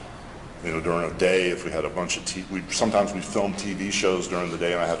 times, you know, during a day. If we had a bunch of sometimes we filmed TV shows during the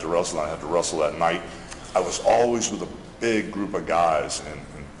day and I had to wrestle, and I had to wrestle that night. I was always with a big group of guys, and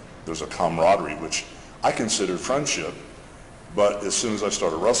there's a camaraderie, which I considered friendship. But as soon as I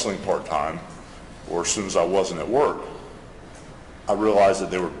started wrestling part-time, or as soon as I wasn't at work, I realized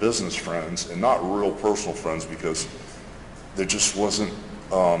that they were business friends and not real personal friends because there just wasn't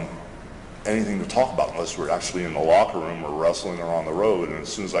anything to talk about unless we were actually in the locker room or wrestling or on the road. And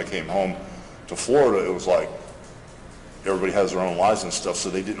as soon as I came home to Florida, it was like everybody has their own lives and stuff, so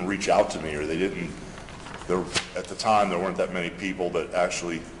they didn't reach out to me, or they didn't. At the time, there weren't that many people that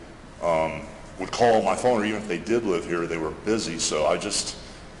actually would call on my phone, or even if they did live here, they were busy. So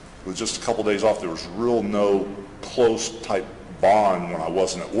with just a couple days off, there was no close type bond when I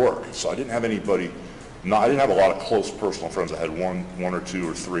wasn't at work. So I didn't have anybody, I didn't have a lot of close personal friends. I had one or 2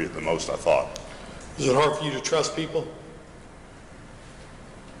 or 3 at the most, I thought. Is it hard for you to trust people?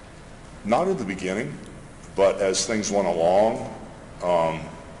 Not in the beginning, but as things went along,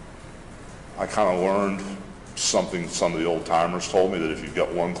 I kind of learned something some of the old timers told me, that if you've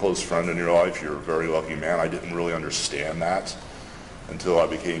got one close friend in your life, you're a very lucky man. I didn't really understand that until I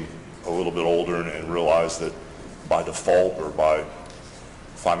became a little bit older and realized that by default, or by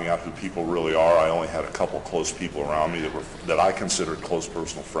finding out who people really are, I only had a couple close people around me that I considered close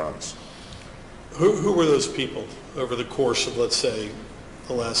personal friends. Who were those people over the course of, let's say,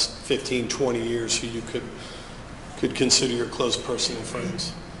 the last 15, 20 years who you could consider your close personal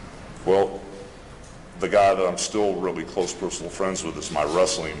friends? Well, the guy that I'm still really close personal friends with is my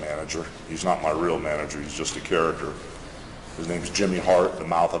wrestling manager. He's not my real manager, he's just a character. His name's Jimmy Hart, the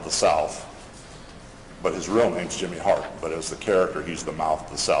Mouth of the South. But his real name's Jimmy Hart, but as the character, he's the Mouth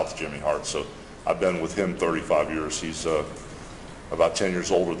of the South, Jimmy Hart. So I've been with him 35 years. He's about 10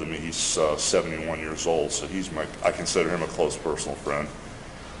 years older than me. He's 71 years old, so I consider him a close personal friend.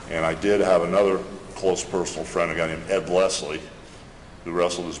 And I did have another close personal friend, a guy named Ed Leslie, who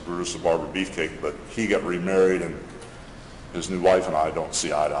wrestled as Brutus the Barber Beefcake, but he got remarried and his new wife and I don't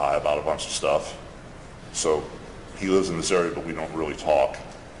see eye to eye about a bunch of stuff. So he lives in this area, but we don't really talk.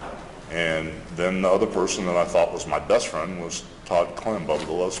 And then the other person that I thought was my best friend was Todd Clem, Bubba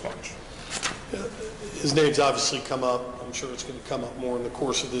the Love Sponge. His name's obviously come up. I'm sure it's going to come up more in the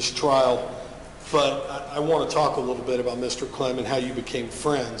course of this trial. But I want to talk a little bit about Mr. Clem and how you became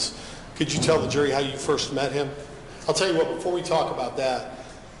friends. Could you tell the jury how you first met him? I'll tell you what, before we talk about that,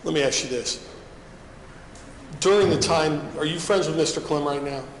 let me ask you this. During the time, are you friends with Mr. Clem right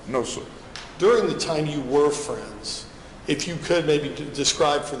now? No, sir. During the time you were friends, if you could maybe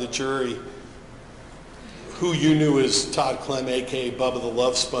describe for the jury who you knew as Todd Clem, a.k.a. Bubba the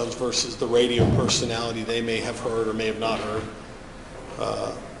Love Sponge, versus the radio personality they may have heard or may have not heard.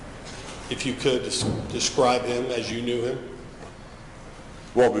 If you could describe him as you knew him.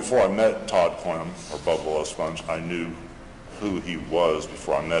 Well, before I met Todd Clem, or Bubba the Love Sponge, I knew who he was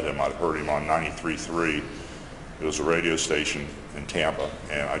before I met him. I'd heard him on 93.3. It was a radio station in Tampa,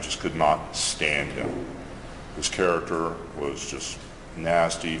 and I just could not stand him. His character was just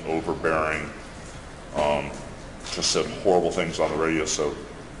nasty, overbearing, just said horrible things on the radio, so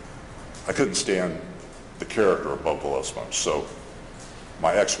I couldn't stand the character of Bubba the Love Sponge. So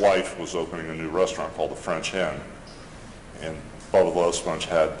my ex-wife was opening a new restaurant called the French Hen, and Bubba the Love Sponge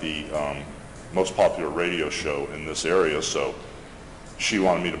had the most popular radio show in this area, so she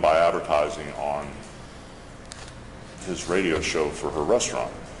wanted me to buy advertising on his radio show for her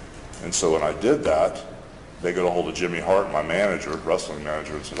restaurant. And so when I did that, they got a hold of Jimmy Hart, my manager, wrestling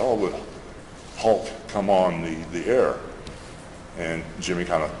manager, and said, "Oh, will Hulk come on the air?" And Jimmy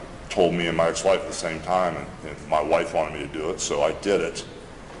kind of told me and my ex-wife at the same time, and my wife wanted me to do it, so I did it.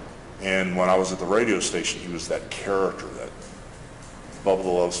 And when I was at the radio station, he was that character, that Bubba the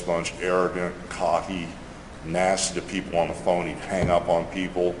Love Sponge, arrogant, cocky, nasty to people on the phone. He'd hang up on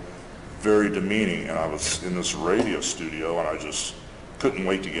people, very demeaning. And I was in this radio studio, and I just couldn't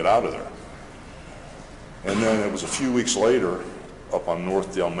wait to get out of there. And then it was a few weeks later, up on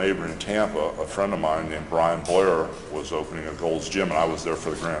North Dale Mabry in Tampa, a friend of mine named Brian Blair was opening a Gold's Gym, and I was there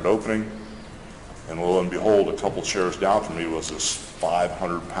for the grand opening. And lo and behold, a couple chairs down from me was this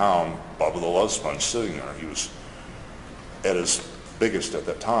 500-pound Bubba the Love Sponge sitting there. He was at his biggest at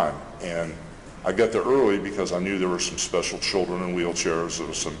that time. And I got there early because I knew there were some special children in wheelchairs. There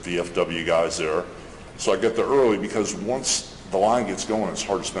was some VFW guys there. So I got there early because once the line gets going, it's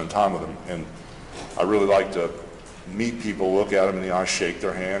hard to spend time with them. And I really like to meet people, look at them in the eye, shake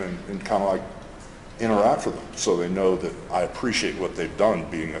their hand, and kind of like interact with them so they know that I appreciate what they've done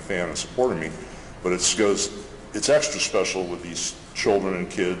being a fan and supporting me. But it's extra special with these children and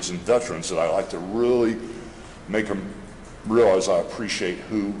kids and veterans that I like to really make them realize I appreciate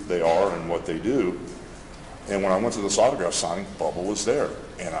who they are and what they do. And when I went to this autograph signing, Bubba was there.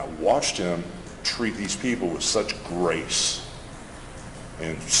 And I watched him treat these people with such grace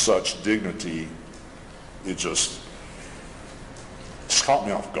and such dignity. It just caught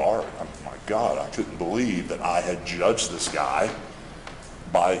me off guard. My God, I couldn't believe that I had judged this guy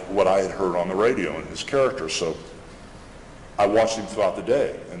by what I had heard on the radio and his character. So I watched him throughout the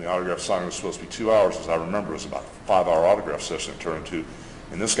day, and the autograph signing was supposed to be 2 hours. As I remember, it was about a 5-hour autograph session it turned into.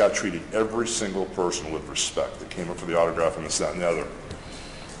 And this guy treated every single person with respect that came up for the autograph and this, that, and the other.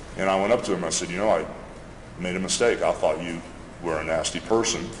 And I went up to him and I said, "You know, I made a mistake. I thought you were a nasty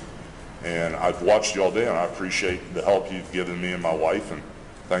person. And I've watched you all day, and I appreciate the help you've given me and my wife, and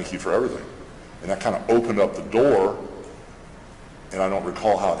thank you for everything." And that kind of opened up the door, and I don't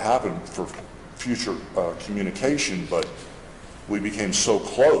recall how it happened for future communication, but we became so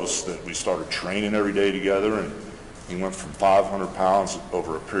close that we started training every day together, and he went from 500 pounds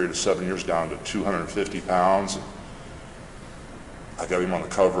over a period of 7 years down to 250 pounds. And I got him on the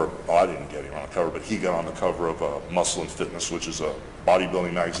cover of, well, I didn't get him on the cover, but he got on the cover of Muscle and Fitness, which is a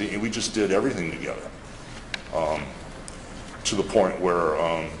bodybuilding magazine, and we just did everything together, to the point where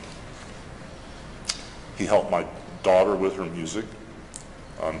he helped my daughter with her music.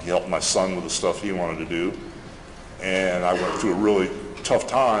 He helped my son with the stuff he wanted to do. And I went through a really tough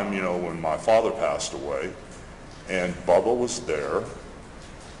time, you know, when my father passed away. And Bubba was there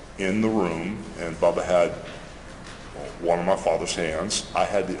in the room, and Bubba had one of my father's hands. I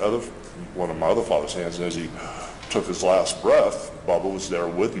had the other, one of my other father's hands, and as he took his last breath, Bubba was there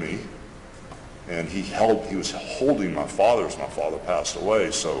with me. And he was holding my father as my father passed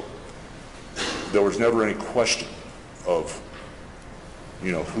away. So there was never any question of,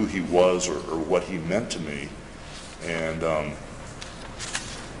 you know, who he was or what he meant to me. And,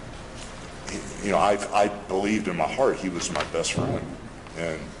 you know, I believed in my heart he was my best friend.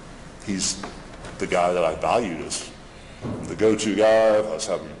 And he's the guy that I valued as the go-to guy. If I was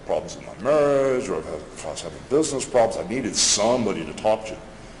having problems in my marriage, or if I was having business problems, I needed somebody to talk to.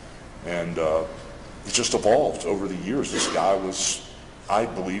 And it just evolved over the years. This guy was, I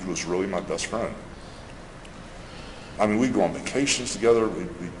believe, was really my best friend. I mean, we'd go on vacations together.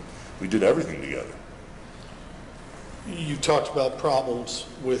 We did everything together. You talked about problems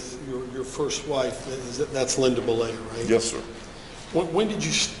with your first wife. That's Linda Belay, right? Yes, sir. When did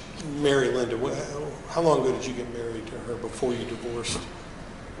you marry Linda? How long ago did you get married to her before you divorced?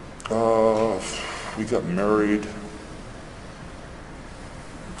 We got married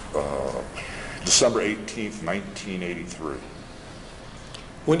December 18th, 1983.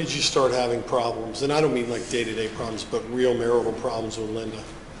 When did you start having problems? And I don't mean like day-to-day problems, but real marital problems with Linda.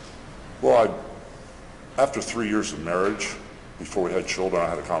 Well, after 3 years of marriage, before we had children, I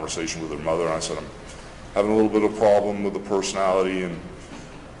had a conversation with her mother, and I said, I'm having a little bit of problem with the personality and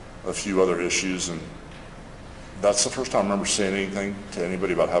a few other issues, and that's the first time I remember saying anything to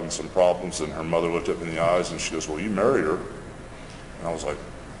anybody about having some problems. And her mother looked at me in the eyes and she goes, well, you married her. And I was like,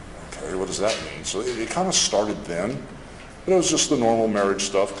 okay, what does that mean? So it kind of started then. But it was just the normal marriage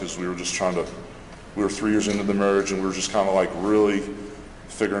stuff, because we were just we were 3 years into the marriage, and we were just kind of like really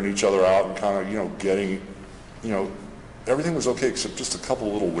figuring each other out and kind of, getting, everything was okay except just a couple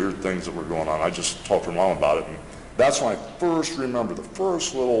of little weird things that were going on. I just talked to her mom about it, and that's when I first remember the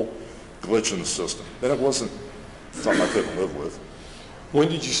first little glitch in the system. Then it wasn't something I couldn't live with. When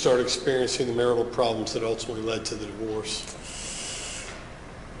did you start experiencing the marital problems that ultimately led to the divorce?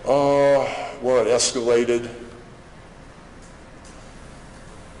 Well, it escalated.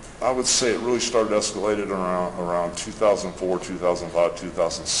 I would say it really started escalated around 2004, 2005,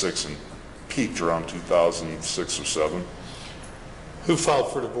 2006, and peaked around 2006 or 7. Who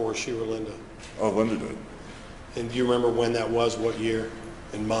filed for divorce, you or Linda? Oh, Linda did. And do you remember when that was, what year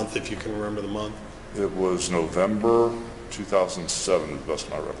and month, if you can remember the month? It was November 2007, to the best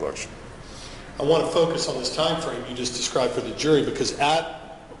of my recollection. I want to focus on this time frame you just described for the jury, because at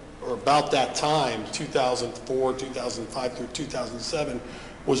or about that time, 2004, 2005 through 2007,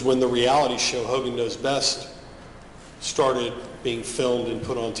 was when the reality show Hogan Knows Best started being filmed and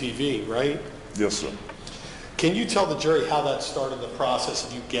put on TV, right? Yes, sir. Can you tell the jury how that started, the process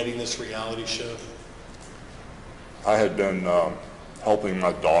of you getting this reality show? I had been helping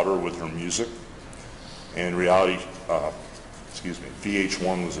my daughter with her music, and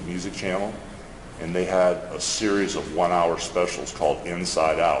VH1 was a music channel, and they had a series of 1-hour specials called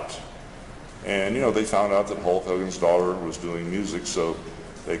Inside Out. And, they found out that Hulk Hogan's daughter was doing music, so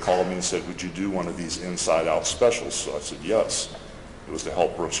they called me and said, would you do one of these Inside Out specials? So I said, yes. It was to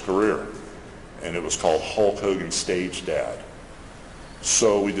help Brooks' career. And it was called Hulk Hogan Stage Dad.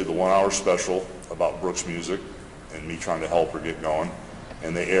 So we did the 1-hour special about Brooks' music and me trying to help her get going.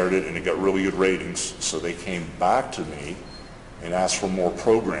 And they aired it, and it got really good ratings. So they came back to me and asked for more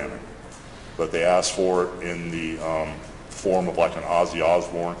programming. But they asked for it in the form of like an Ozzy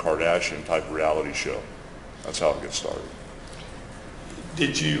Osbourne, Kardashian type reality show. That's how it got started.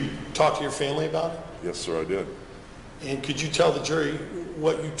 Did you talk to your family about it? Yes, sir, I did. And could you tell the jury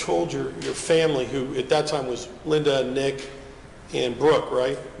what you told your family, who at that time was Linda, Nick, and Brooke,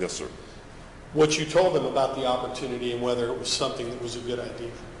 right? Yes, sir. What you told them about the opportunity and whether it was something that was a good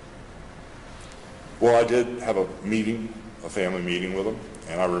idea? Well, I did have a family meeting with them,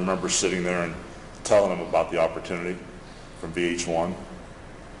 and I remember sitting there and telling them about the opportunity from VH1.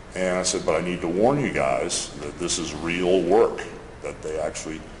 And I said, but I need to warn you guys that this is real work, that they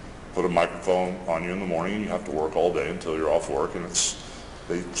actually put a microphone on you in the morning and you have to work all day until you're off work, and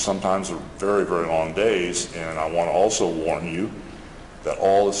they sometimes are very, very long days. And I want to also warn you that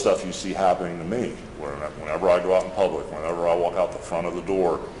all the stuff you see happening to me, whenever I go out in public, whenever I walk out the front of the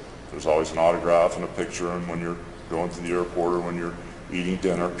door, there's always an autograph and a picture, and when you're going to the airport or when you're eating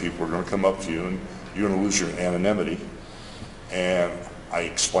dinner, people are going to come up to you and you're going to lose your anonymity. And I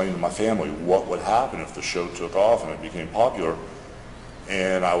explained to my family what would happen if the show took off and it became popular.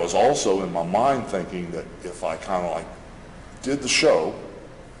 And I was also in my mind thinking that if I kind of like did the show,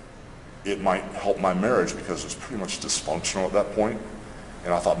 it might help my marriage, because it's pretty much dysfunctional at that point.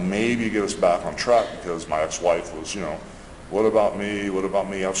 And I thought maybe get us back on track, because my ex-wife was, what about me? What about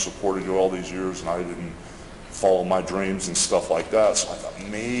me? I've supported you all these years and I didn't follow my dreams and stuff like that. So I thought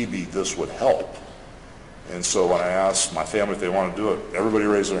maybe this would help. And so when I asked my family if they wanted to do it, everybody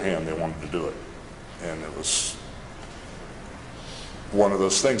raised their hand, they wanted to do it. And it was one of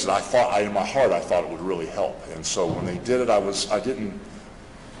those things that I thought, in my heart, I thought it would really help. And so when they did it, I didn't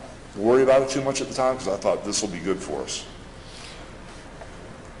worry about it too much at the time, because I thought this will be good for us.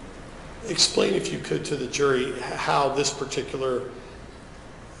 Explain, if you could, to the jury how this particular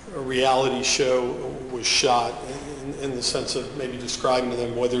reality show was shot in the sense of maybe describing to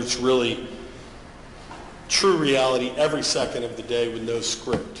them whether it's really true reality every second of the day with no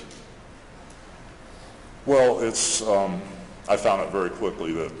script? Well, I found out very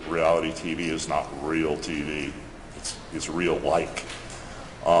quickly that reality TV is not real TV. It's real-like.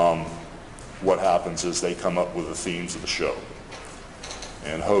 What happens is they come up with the themes of the show.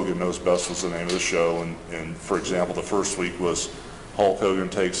 And Hogan Knows Best was the name of the show. And for example, the first week was Hulk Hogan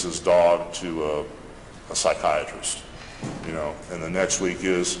takes his dog to a psychiatrist, and the next week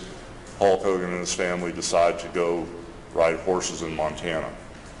is Hulk Hogan and his family decide to go ride horses in Montana.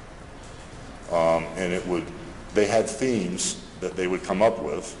 And they had themes that they would come up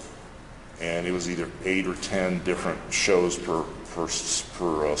with, and it was either 8 or 10 different shows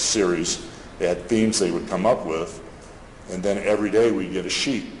per series. They had themes they would come up with, and then every day we'd get a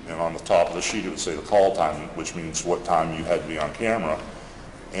sheet, and on the top of the sheet it would say the call time, which means what time you had to be on camera.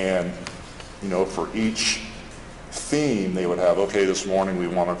 And for each theme they would have, okay, this morning we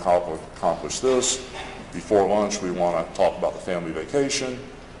want to accomplish this, before lunch we want to talk about the family vacation,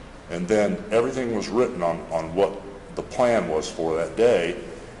 and then everything was written on what the plan was for that day.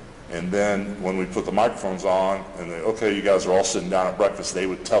 And then when we put the microphones on and okay, you guys are all sitting down at breakfast, they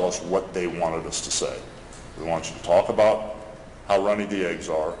would tell us what they wanted us to say. We want you to talk about how runny the eggs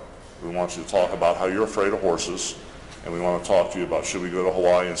are. We want you to talk about how you're afraid of horses. And we want to talk to you about should we go to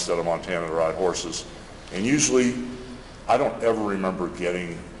Hawaii instead of Montana to ride horses. And usually, I don't ever remember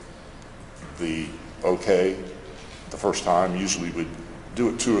getting the okay the first time. Usually we'd do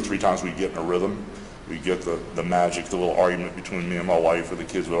it 2 or 3 times, we'd get in a rhythm. We'd get the magic, the little argument between me and my wife, or the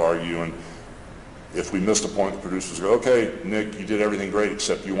kids would argue, and if we missed a point, the producers would go, okay, Nick, you did everything great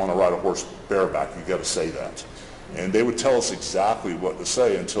except you want to ride a horse bareback, you got to say that. And they would tell us exactly what to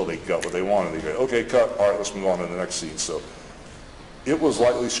say until they got what they wanted. They'd go, okay, cut, all right, let's move on to the next scene. So it was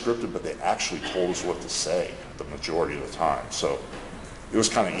lightly scripted, but they actually told us what to say the majority of the time. So it was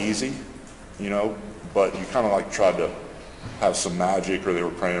kind of easy, but you kind of like tried to have some magic, or they were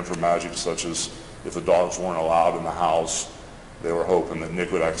praying for magic, such as if the dogs weren't allowed in the house, they were hoping that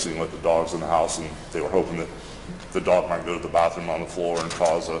Nick would actually let the dogs in the house, and they were hoping that the dog might go to the bathroom on the floor and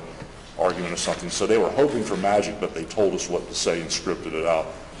cause an argument or something. So they were hoping for magic, but they told us what to say and scripted it out.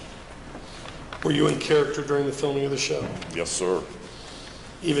 Were you in character during the filming of the show? Yes, sir.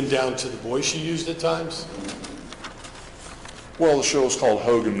 Even down to the voice you used at times? Well, the show was called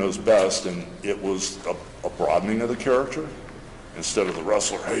Hogan Knows Best, and it was a broadening of the character. Instead of the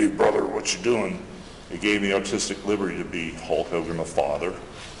wrestler, hey brother, what you doing? It gave me artistic liberty to be Hulk Hogan the father,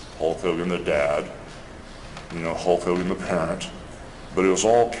 Hulk Hogan the dad, Hulk Hogan the parent. But it was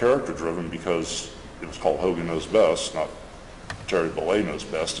all character driven because it was called Hogan Knows Best, not Terry Bollea Knows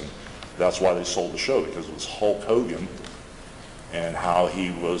Best. And that's why they sold the show, because it was Hulk Hogan and how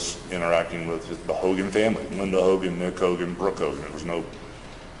he was interacting with the Hogan family, Linda Hogan, Nick Hogan, Brooke Hogan. It was no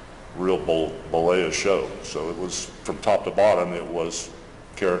real Bollea show. So it was, from top to bottom, it was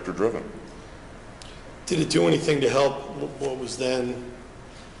character driven. Did it do anything to help what was then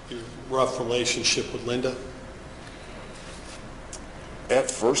your rough relationship with Linda? At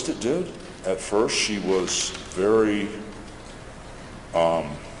first it did. At first she was very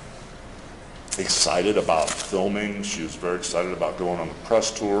excited about filming. She was very excited about going on the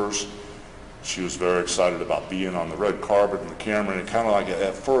press tours. She was very excited about being on the red carpet and the camera. And it kind of like,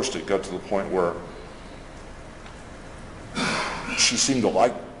 at first it got to the point where she seemed to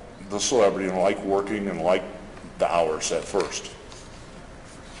like the celebrity and like working and like the hours at first.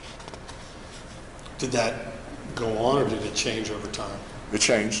 Did that go on, or did it change over time? It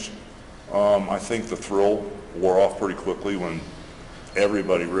changed. I think the thrill wore off pretty quickly when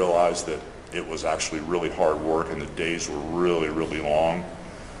everybody realized that it was actually really hard work and the days were really, really long.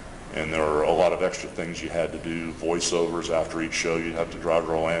 And there were a lot of extra things you had to do, voiceovers after each show. You'd have to drive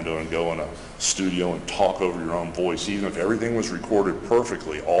to Orlando and go in a studio and talk over your own voice. Even if everything was recorded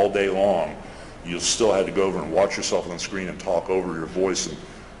perfectly all day long, you still had to go over and watch yourself on the screen and talk over your voice. And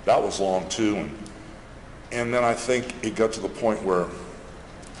that was long too. And then I think it got to the point where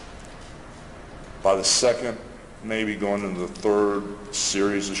by the second, maybe going into the third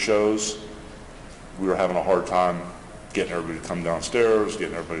series of shows, we were having a hard time getting everybody to come downstairs,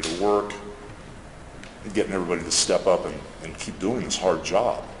 getting everybody to work, and getting everybody to step up and keep doing this hard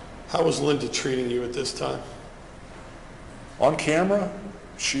job. How was Linda treating you at this time? On camera,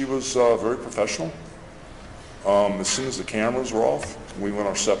 she was very professional. As soon as the cameras were off, we went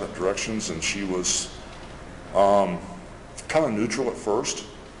our separate directions, and she was kind of neutral at first,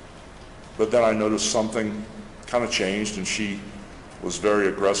 but then I noticed something kind of changed, and she was very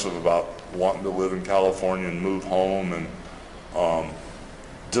aggressive about wanting to live in California and move home and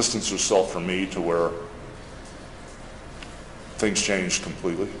distance herself from me to where things changed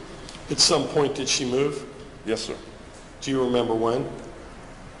completely. At some point, did she move? Yes, sir. Do you remember when?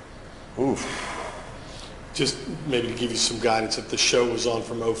 Oof. Just maybe to give you some guidance, if the show was on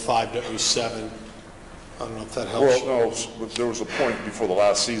from '05 to '07, I don't know if that helps. Well, no, there was a point before the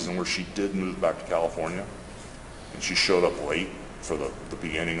last season where she did move back to California, and she showed up late for the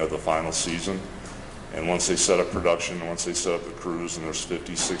beginning of the final season. And once they set up production, and once they set up the crews, and there's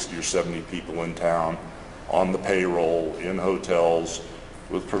 50, 60, or 70 people in town, on the payroll, in hotels,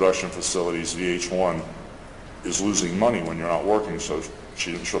 with production facilities, VH1 is losing money when you're not working. So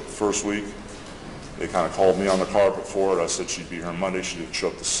she didn't show up the first week. They kind of called me on the carpet for it. I said she'd be here Monday. She didn't show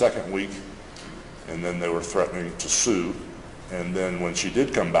up the second week. And then they were threatening to sue. And then when she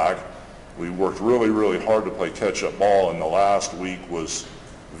did come back, we worked really, really hard to play catch-up ball. And the last week was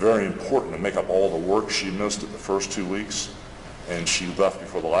very important to make up all the work she missed at the first 2 weeks. And she left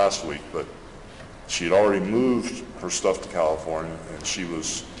before the last week. But she had already moved her stuff to California, and she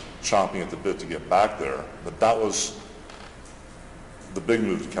was chomping at the bit to get back there. But that was the big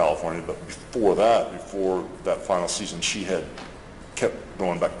move to California. But before that final season, she had kept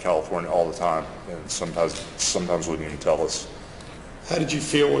going back to California all the time, and sometimes wouldn't even tell us. How did you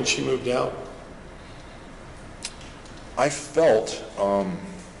feel when she moved out? I felt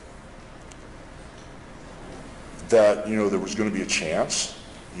that, you know, there was going to be a chance,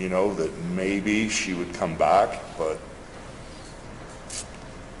 you know, that maybe she would come back, but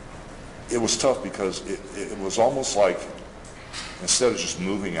it was tough because it was almost like, instead of just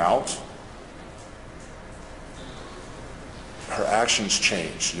moving out, her actions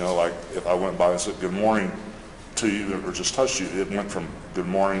changed. You know, like if I went by and said good morning to you or just touched you, it went from good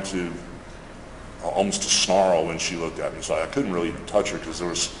morning to almost a snarl when she looked at me. So I couldn't really even touch her because there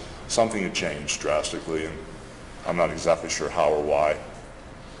was something had changed drastically, and I'm not exactly sure how or why.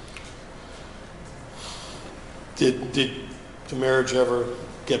 Did the marriage ever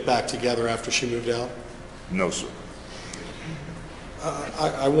get back together after she moved out? No, sir.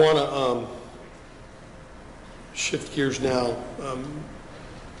 I want to shift gears now.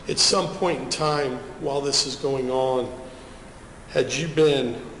 At some point in time while this is going on, had you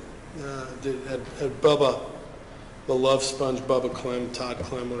been, had Bubba, the love sponge, Bubba Clem, Todd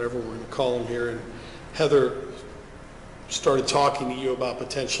Clem, whatever we're going to call him here, and Heather started talking to you about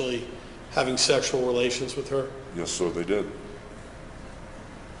potentially having sexual relations with her? Yes, sir, they did.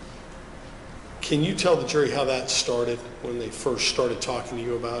 Can you tell the jury how that started when they first started talking to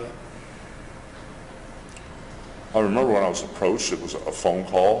you about it? I remember when I was approached, it was a phone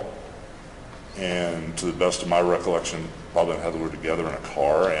call, and to the best of my recollection, Bubba and Heather were together in a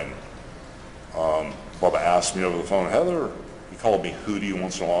car, and Bubba asked me over the phone, Heather, he called me Hootie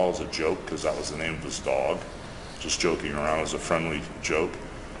once in a while as a joke because that was the name of his dog, just joking around as a friendly joke.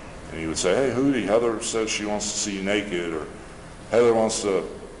 And he would say, hey, Hootie, Heather says she wants to see you naked, or Heather wants to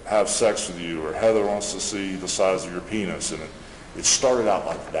have sex with you, or Heather wants to see the size of your penis. And it started out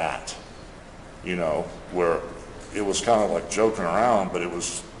like that, you know, where it was kind of like joking around, but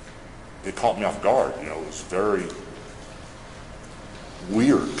it caught me off guard. You know, it was very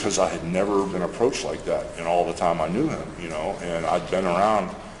weird because I had never been approached like that in all the time I knew him, you know, and I'd been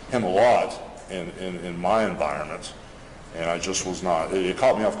around him a lot in my environment, and I just was not, it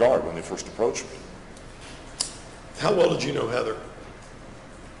caught me off guard when they first approached me. How well did you know Heather?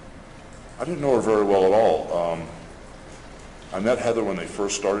 I didn't know her very well at all. I met Heather when they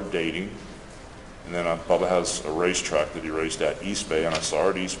first started dating, and then Bubba has a racetrack that he raced at, East Bay, and I saw her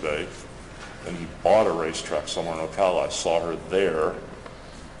at East Bay. Then he bought a racetrack somewhere in Ocala. I saw her there,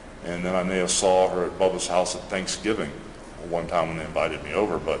 and then I may have saw her at Bubba's house at Thanksgiving one time when they invited me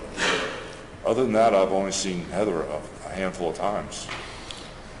over. But other than that, I've only seen Heather a handful of times.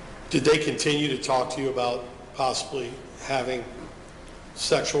 Did they continue to talk to you about possibly having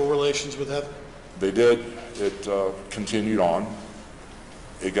sexual relations with Heather? They did. It continued on.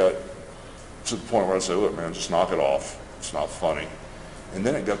 It got to the point where I said, look, man, just knock it off. It's not funny. And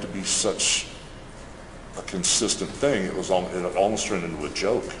then it got to be such a consistent thing. It almost turned into a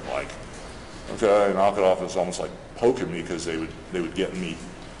joke. Like, okay, knock it off. It's almost like poking me because they would get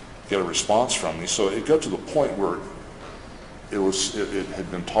a response from me. So it got to the point where it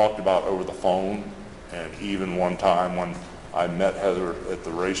had been talked about over the phone, and even one time when I met Heather at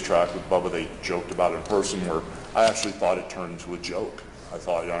the racetrack with Bubba, they joked about it in person, where I actually thought it turned into a joke. I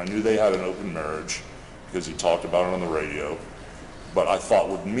thought, you know, I knew they had an open marriage because he talked about it on the radio, but I thought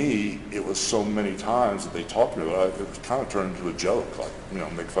with me, it was so many times that they talked to me about it, it kind of turned into a joke, like, you know,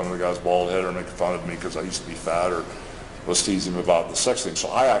 make fun of the guy's bald head or make fun of me because I used to be fat, or let's tease him about the sex thing. So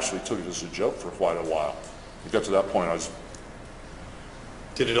I actually took it as a joke for quite a while. It got to that point,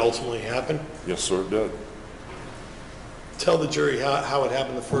 Did it ultimately happen? Yes, sir, it did. Tell the jury how it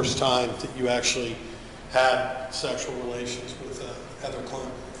happened the first time that you actually had sexual relations with Heather Clem.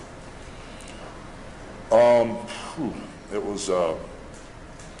 It was a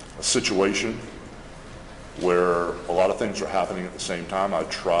situation where a lot of things were happening at the same time. I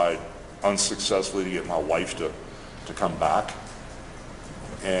tried unsuccessfully to get my wife to come back,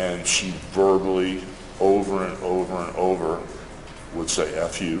 and she verbally, over and over and over, would say,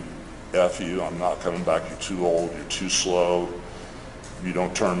 F you, I'm not coming back, you're too old, you're too slow, you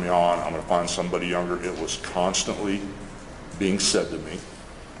don't turn me on, I'm going to find somebody younger. It was constantly being said to me,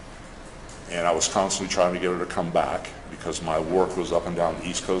 and I was constantly trying to get her to come back because my work was up and down the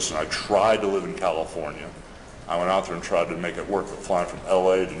East Coast, and I tried to live in California. I went out there and tried to make it work, but flying from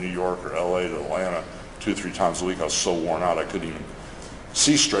LA to New York or LA to Atlanta 2 or 3 times a week, I was so worn out I couldn't even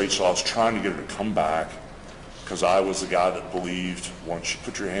see straight, so I was trying to get her to come back because I was the guy that believed once you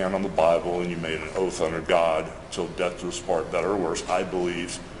put your hand on the Bible and you made an oath under God till death do us part, better or worse, I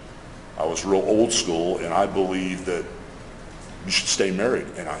believed, I was real old school, and I believed that you should stay married.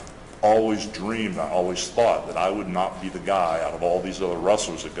 And I always dreamed, I always thought that I would not be the guy out of all these other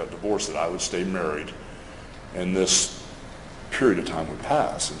wrestlers that got divorced, that I would stay married. And this period of time would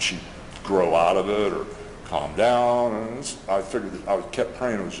pass, and she'd grow out of it or calm down. And I figured that I kept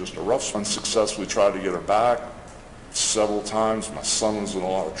praying it was just a rough. Unsuccessfully tried to get her back several times. My son was in a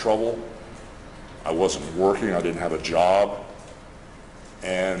lot of trouble. I wasn't working. I didn't have a job.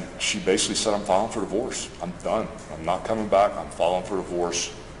 And she basically said, I'm filing for divorce. I'm done. I'm not coming back. I'm filing for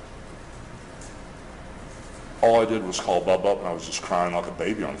divorce. All I did was call Bub up, and I was just crying like a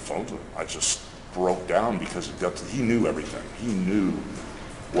baby on the phone to him. I just broke down because he knew everything. He knew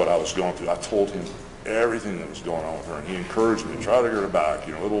what I was going through. I told him everything that was going on with her, and he encouraged me to try to get her back.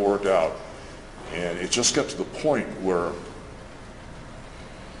 You know, it'll work out. And it just got to the point where,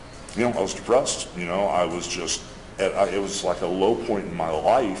 you know, I was depressed. You know, I was just, it was like a low point in my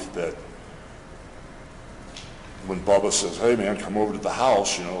life that when Bubba says, hey man, come over to the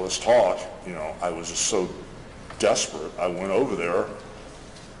house, you know, let's talk. You know, I was just so desperate. I went over there.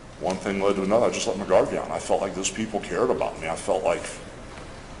 One thing led to another. I just let my guard down. I felt like those people cared about me. I felt like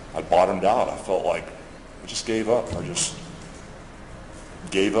I bottomed out. I felt like I just gave up. I just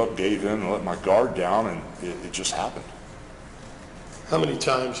gave up, gave in, and let my guard down, and it just happened. How many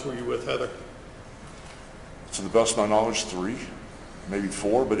times were you with Heather? To the best of my knowledge, 3, maybe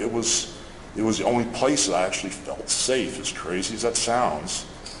 4, but it was the only place that I actually felt safe, as crazy as that sounds.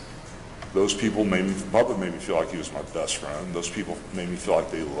 Those people Bubba made me feel like he was my best friend. Those people made me feel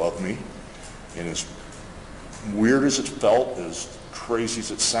like they loved me. And as weird as it felt, as crazy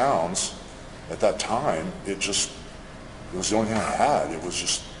as it sounds, at that time, it was the only thing I had. It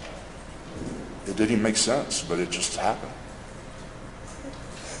didn't even make sense, but it just happened.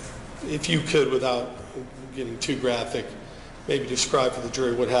 If you could, without getting too graphic, maybe describe for the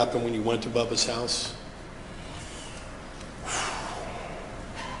jury what happened when you went to Bubba's house.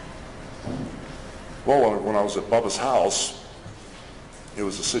 Well, when I was at Bubba's house, it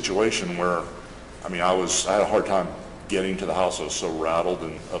was a situation where, I mean, I had a hard time getting to the house. I was so rattled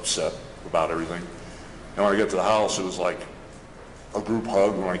and upset about everything. And when I got to the house, it was like a group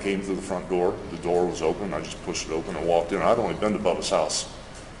hug when I came through the front door. The door was open. I just pushed it open and walked in. I'd only been to Bubba's house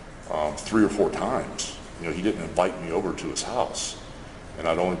 3 or 4 times. You know, he didn't invite me over to his house. And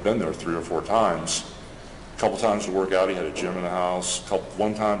I'd only been there 3 or 4 times. A couple times to work out. He had a gym in the house.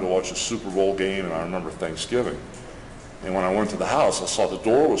 One time to watch a Super Bowl game, and I remember Thanksgiving. And when I went to the house, I saw the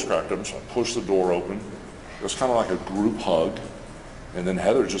door was cracked open, so I pushed the door open. It was kind of like a group hug. And then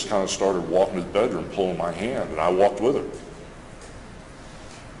Heather just kind of started walking to the bedroom, pulling my hand, and I walked with her.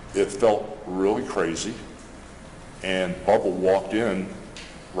 It felt really crazy. And Bubba walked in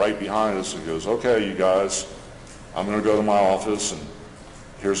right behind us and goes, okay, you guys, I'm going to go to my office, and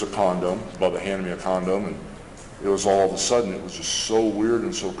here's a condom. Bubba handed me a condom, and it was all of a sudden, it was just so weird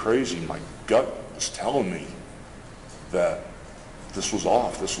and so crazy. My gut was telling me that this was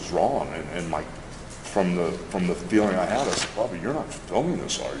off, this was wrong. And from the feeling I had, I said, Bubba, you're not filming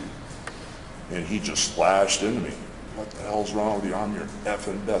this, are you? And he just slashed into me. What the hell's wrong with you? I'm your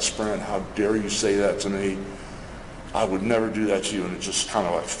effing best friend. How dare you say that to me? I would never do that to you. And it just kind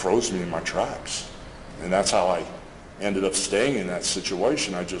of like froze me in my tracks. And that's how I ended up staying in that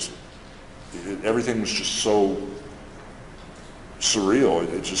situation. Everything was just so surreal.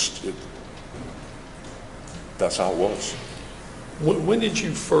 That's how it was. When did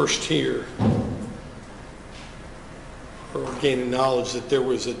you first hear or gain knowledge that there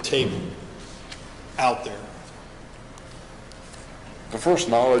was a tape out there? The first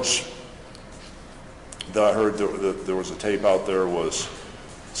knowledge that I heard that there was a tape out there was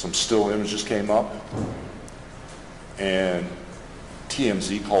some still images came up, And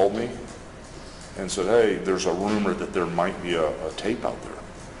TMZ called me and said, hey, there's a rumor that there might be a tape out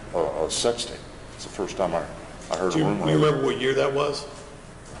there, a sex tape. It's the first time I heard a rumor. Do you remember what year that was?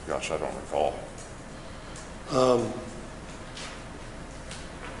 Gosh, I don't recall.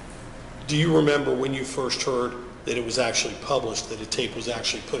 Do you remember when you first heard that it was actually published, that a tape was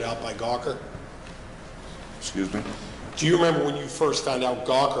actually put out by Gawker? Excuse me? Do you remember when you first found out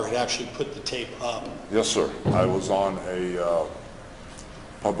Gawker had actually put the tape up? Yes, sir. I was on a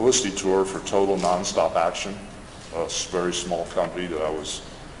publicity tour for Total Nonstop Action, a very small company that I was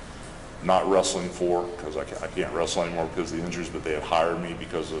not wrestling for because I can't wrestle anymore because of the injuries, but they had hired me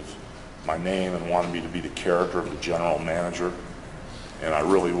because of my name and wanted me to be the character of the general manager. And I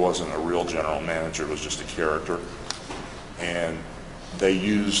really wasn't a real general manager, it was just a character. And they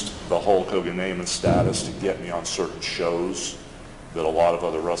used the Hulk Hogan name and status to get me on certain shows that a lot of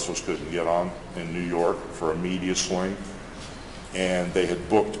other wrestlers couldn't get on in New York for a media swing. And they had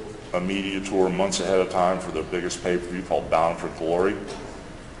booked a media tour months ahead of time for their biggest pay-per-view called Bound for Glory.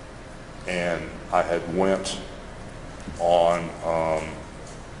 And I had went on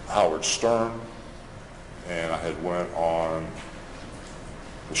Howard Stern, and I had went on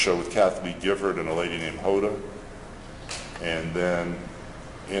the show with Kathleen Gifford and a lady named Hoda. And then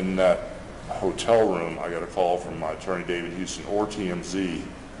in that hotel room, I got a call from my attorney, David Houston, or TMZ,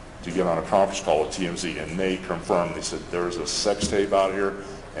 to get on a conference call with TMZ, and they confirmed, they said, there's a sex tape out here,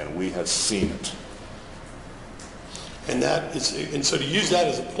 and we have seen it. And so to use that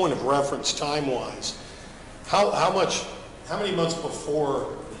as a point of reference time-wise, how many months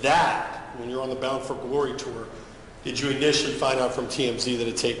before that, when you're on the Bound for Glory tour, did you initially find out from TMZ that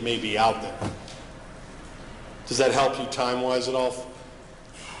a tape may be out there? Does that help you time-wise at all?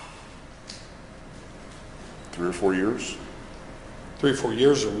 3 or 4 years. 3 or 4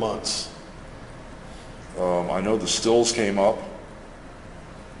 years or months? I know the stills came up,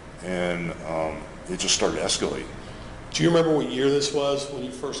 and it just started escalating. Do you remember what year this was when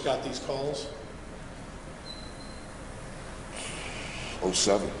you first got these calls?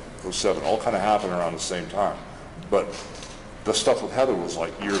 07, all kind of happened around the same time. But the stuff with Heather was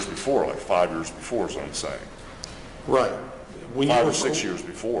like years before, like 5 years before is what I'm saying. Right. When 5 or 6 years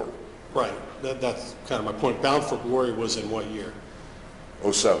before. Right. That's kind of my point. Bound for Glory was in what year?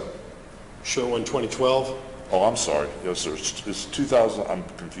 07. Show in 2012? Oh, I'm sorry. Yes, sir. It's 2000. I'm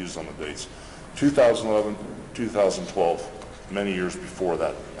confused on the dates. 2011, 2012, many years before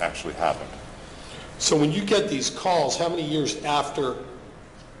that actually happened. So when you get these calls, how many years after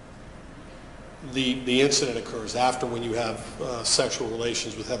the incident occurs, after when you have sexual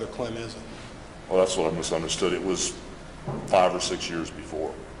relations with Heather Clem, is it? Well, that's what I misunderstood. It was 5 or 6 years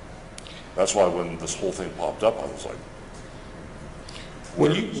before. That's why when this whole thing popped up, I was like,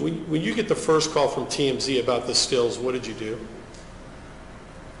 when you get the first call from TMZ about the stills, what did you do?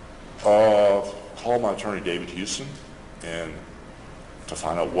 Call my attorney, David Houston, and to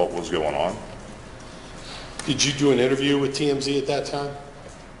find out what was going on. Did you do an interview with TMZ at that time?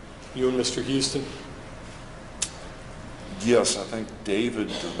 You and Mr. Houston? Yes, I think David,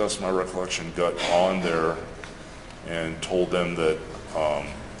 to the best of my recollection, got on there and told them that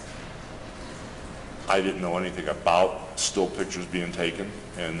I didn't know anything about still pictures being taken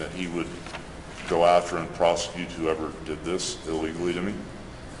and that he would go after and prosecute whoever did this illegally to me.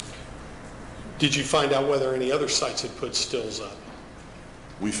 Did you find out whether any other sites had put stills up?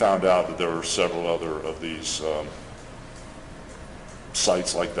 We found out that there were several other of these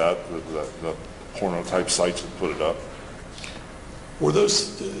sites like that, the porno type sites that put it up. Were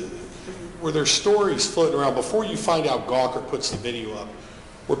there stories floating around before you find out Gawker puts the video up?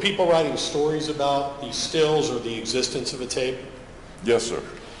 Were people writing stories about these stills or the existence of a tape? Yes, sir.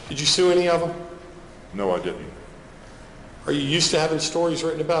 Did you sue any of them? No, I didn't. Are you used to having stories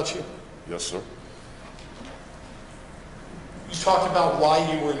written about you? Yes, sir. You talked about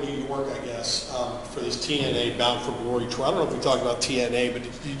why you were in New York, I guess, for this TNA Bound for Glory tour. I don't know if we talked about TNA, but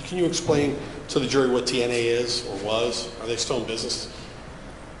can you explain to the jury what TNA is or was? Are they still in business?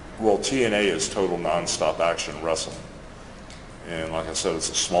 Well, TNA is Total Nonstop Action Wrestling. And like I said, it's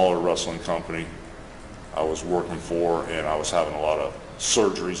a smaller wrestling company I was working for, and I was having a lot of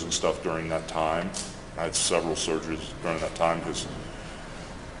surgeries and stuff during that time. I had several surgeries during that time because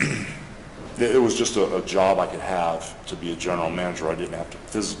it was just a job I could have to be a general manager. I didn't have to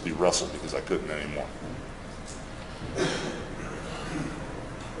physically wrestle because I couldn't anymore.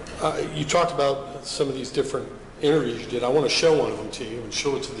 You talked about some of these different interviews you did. I want to show one of them to you and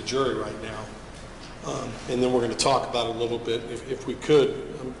show it to the jury right now. And then we're going to talk about it a little bit, if we could.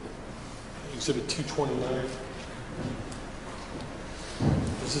 Exhibit 229.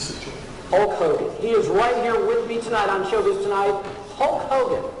 This Is this a joke? Hulk Hogan. He is right here with me tonight on Showbiz Tonight. Hulk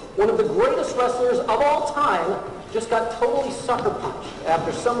Hogan, one of the greatest wrestlers of all time, just got totally sucker punched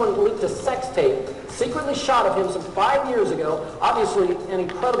after someone leaked a sex tape secretly shot of him some 5 years ago. Obviously, an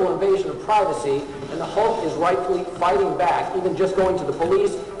incredible invasion of privacy, and the Hulk is rightfully fighting back, even just going to the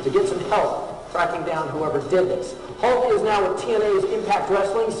police to get some help tracking down whoever did this. Hulk is now with TNA's Impact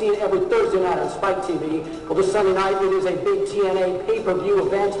Wrestling, seen every Thursday night on Spike TV. Well, this Sunday night, it is a big TNA pay-per-view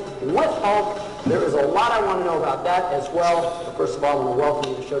event with Hulk. There is a lot I want to know about that as well. But first of all, I want to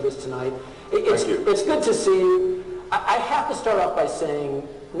welcome you to Showbiz Tonight. Thank you. It's good to see you. I have to start off by saying,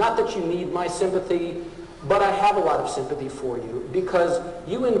 not that you need my sympathy, but I have a lot of sympathy for you because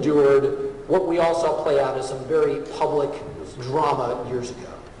you endured what we all saw play out as some very public drama years ago.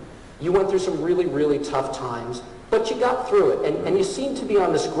 You went through some really, really tough times, but you got through it, and you seem to be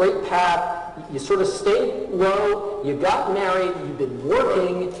on this great path. You sort of stayed low, you got married, you've been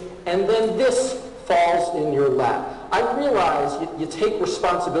working, and then this falls in your lap. I realize you take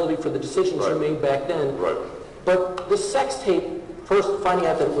responsibility for the decisions you made back then, but the sex tape, first finding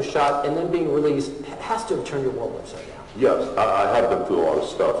out that it was shot and then being released, has to have turned your world upside down. Yes, I have been through a lot of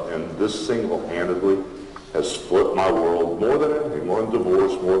stuff, and this single-handedly has flipped my world more than anything, more than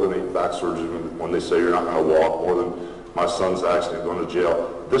divorce, more than a back surgery when they say you're not going to walk, more than my son's accident going to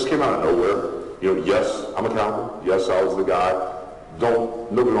jail. This came out of nowhere. You know, yes, I'm accountable. Yes, I was the guy.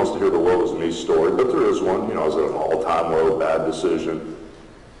 Nobody wants to hear the woe is me story, but there is one. You know, I was at an all-time low, bad decision.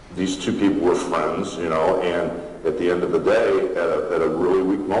 These two people were friends, you know, and at the end of the day, at a really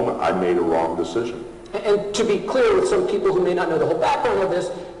weak moment, I made a wrong decision. And to be clear with some people who may not know the whole background of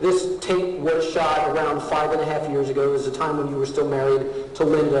this tape was shot around 5.5 years ago. It was a time when you were still married to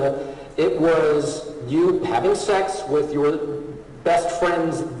Linda. It was you having sex with your best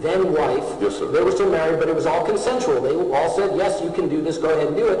friend's then wife. Yes, sir. They were still married, but it was all consensual. They all said, yes, you can do this, go ahead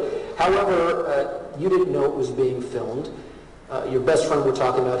and do it. However, you didn't know it was being filmed. Your best friend we're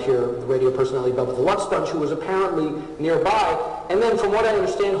talking about here, the radio personality Bubba the Love Sponge, who was apparently nearby. And then from what I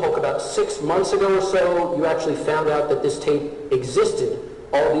understand, Hulk, about 6 months ago or so, you actually found out that this tape existed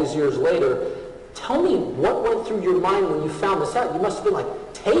all these years later. Tell me what went through your mind when you found this out. You must have been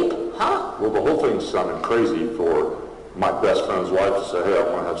like, tape? Huh? Well, the whole thing sounded crazy for my best friend's wife to say, hey, I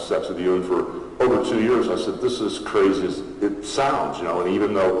want to have sex with you. And for over 2 years, I said, this is crazy as it sounds, you know. And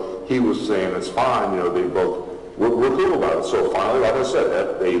even though he was saying it's fine, you know, they both were cool about it. So finally, like I said,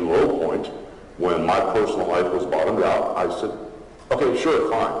 at a low point, when my personal life was bottomed out, I said, okay, sure,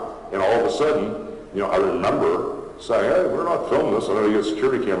 fine. And all of a sudden, you know, I remember saying, hey, we're not filming this. I know you get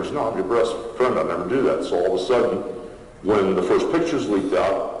security cameras. No, I'm your best friend. I'll never do that. So all of a sudden, when the first pictures leaked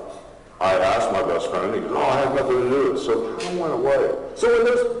out, I asked my best friend, and he goes, oh, I have nothing to do with it. So it kind of went away. So when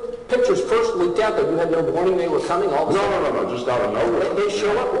those pictures first leaked out, that you had no warning they were coming, all of a sudden? No, just out of nowhere. They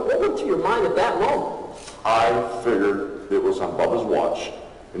show up. What went through your mind at that moment? I figured it was on Bubba's watch,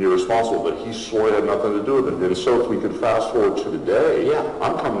 and you're responsible, but he swore it had nothing to do with it. And so if we could fast forward to today,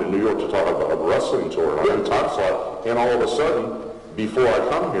 I'm coming to New York to talk about a wrestling tour, and I'm in time slot, and all of a sudden, before I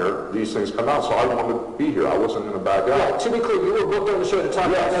come here, these things come out. So I wanted to be here. I wasn't going to back out. Yeah, to be clear, you were booked on the show to talk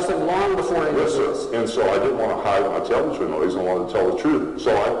about wrestling long before any of this. And so I didn't want to hide my tail between my legs. I wanted to tell the truth.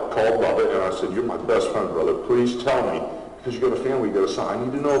 So I called Bubba, and I said, you're my best friend, brother. Please tell me, because you got a family, you got a son. I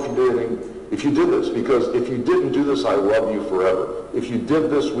need to know if you did anything. If you did this, because if you didn't do this, I love you forever. If you did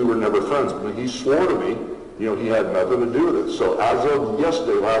this, we were never friends. But he swore to me, you know, he had nothing to do with it. So as of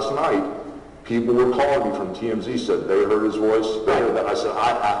yesterday, last night, people were calling me from TMZ, said they heard his voice, they heard that. I said,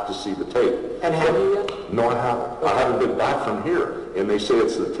 I have to see the tape. And have you yet? No, I haven't. Okay. I haven't been back from here. And they say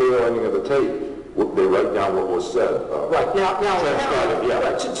it's the tail ending of the tape. They write down what was said. Right. Now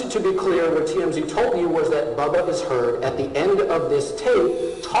to be clear, what TMZ told you was that Bubba is heard at the end of this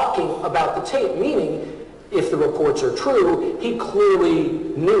tape talking about the tape, meaning if the reports are true, he clearly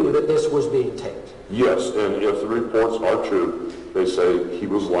knew that this was being taped. Yes, and if the reports are true, they say he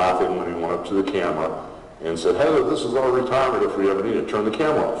was laughing when he went up to the camera and said, hey, this is our retirement if we ever need it, turn the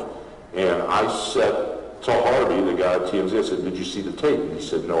camera off. And I said to Harvey, the guy at TMZ, I said, did you see the tape? And he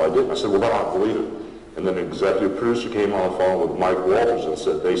said, no, I didn't. I said, well, then I don't believe it. And then the executive producer came on the phone with Mike Walters and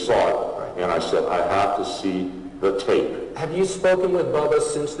said they saw it. And I said, I have to see the tape. Have you spoken with Bubba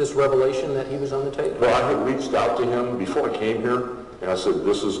since this revelation that he was on the tape? Well, I had reached out to him before I came here, and I said,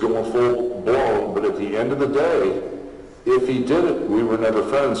 this is going full blown, but at the end of the day, if he did it, we were never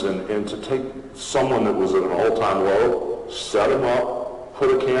friends. And to take someone that was at an all-time low, set him up,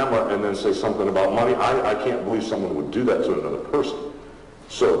 put a camera, and then say something about money, I can't believe someone would do that to another person.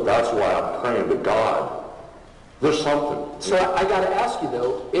 So that's why I'm praying to God. There's something. So I got to ask you,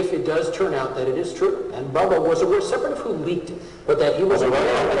 though, if it does turn out that it is true, and Bubba was aware, separate of who leaked it, but that he was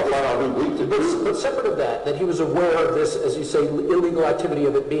aware who leaked it. But separate of that he was aware of this, as you say, illegal activity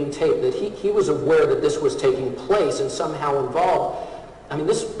of it being taped, that he was aware that this was taking place and somehow involved. I mean,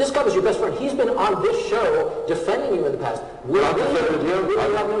 this guy was your best friend. He's been on this show defending you in the past. We have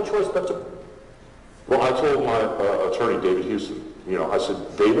no choice but to... Well, I told my attorney, David Houston, I said,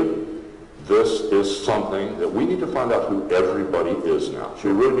 David, this is something that we need to find out who everybody is now.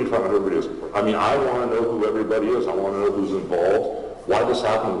 We really need to find out who everybody is. I mean, I want to know who everybody is. I want to know who's involved, why this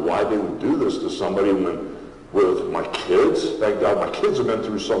happened, why they would do this to somebody with my kids. Thank God my kids have been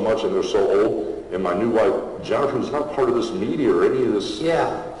through so much and they're so old. And my new wife, Jennifer, who's not part of this media or any of this.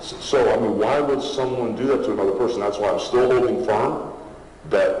 Yeah. So, I mean, why would someone do that to another person? That's why I'm still holding firm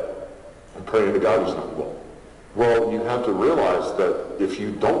that I'm praying to God he's not involved. Well, you have to realize that if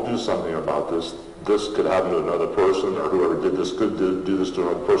you don't do something about this, this could happen to another person, or whoever did this could do this to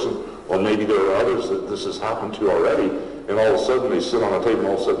another person, or maybe there are others that this has happened to already, and all of a sudden they sit on a tape, and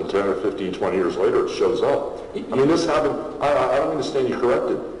all of a sudden 10 or 15, 20 years later it shows up. I mean, this happened, I don't mean to stand you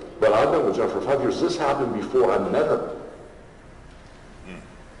corrected, but I've been with Jennifer for 5 years. This happened before I met her.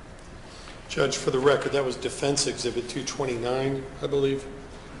 Judge, for the record, that was Defense Exhibit 229, I believe.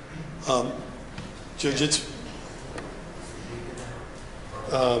 Judge, it's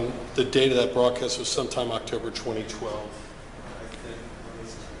the date of that broadcast was sometime October 2012.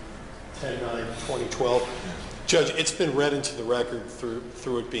 10/9/2012. Judge, it's been read into the record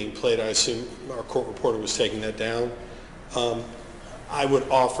through it being played. I assume our court reporter was taking that down. I would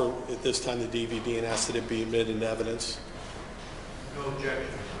offer at this time the DVD and ask that it be admitted into evidence. No objection.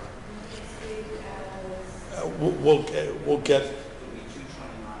 We'll get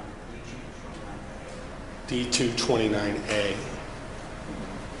D229A.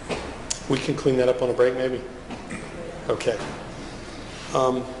 We can clean that up on a break, maybe? Okay.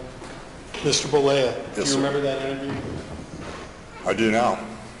 Mr. Bolea, do you remember that interview? I do now.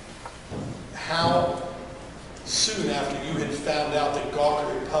 How soon after you had found out that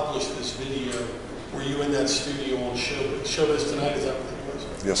Gawker had published this video, were you in that studio on Show This Tonight? Is that what it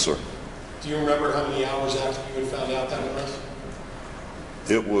was? Yes, sir. Do you remember how many hours after you had found out that was?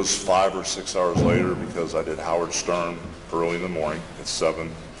 It was 5 or 6 hours later because I did Howard Stern early in the morning at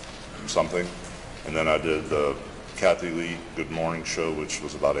 7 something, and then I did the Kathy Lee Good Morning show, which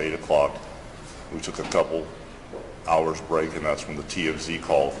was about 8 o'clock. We took a couple hours break, and that's when the TMZ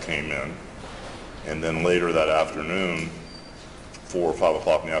call came in. And then later that afternoon, 4 or 5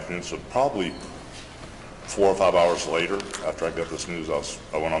 o'clock in the afternoon, so probably 4 or 5 hours later, after I got this news, I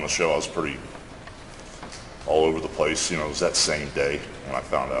went on the show. I was pretty all over the place. It was that same day when I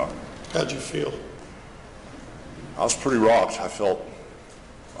found out. How'd you feel? I was pretty rocked. I felt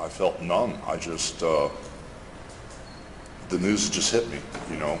numb. I just, the news just hit me,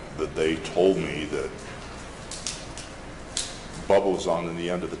 that they told me that Bubba was on in the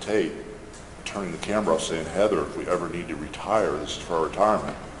end of the tape, turning the camera off saying, Heather, if we ever need to retire, this is for our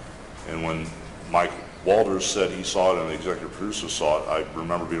retirement. And when Mike Walters said he saw it and the executive producer saw it, I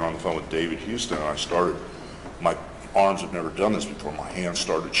remember being on the phone with David Houston, and my arms had never done this before. My hands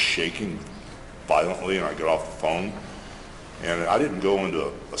started shaking violently, and I got off the phone. And I didn't go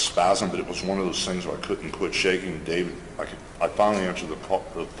into a spasm, but it was one of those things where I couldn't quit shaking. David, I finally answered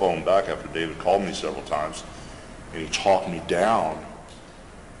the phone back after David called me several times, and he talked me down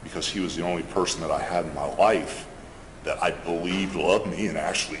because he was the only person that I had in my life that I believed loved me and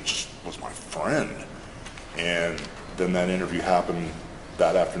actually just was my friend. And then that interview happened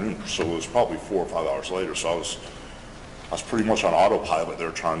that afternoon, so it was probably 4 or 5 hours later. So I was pretty much on autopilot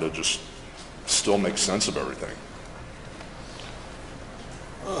there, trying to just still make sense of everything.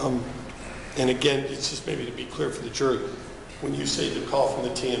 And again, it's just maybe to be clear for the jury, when you say the call from the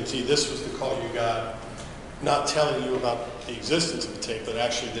TMZ, this was the call you got, not telling you about the existence of the tape, but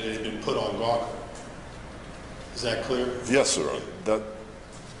actually that it had been put on Gawker. Is that clear? Yes, sir.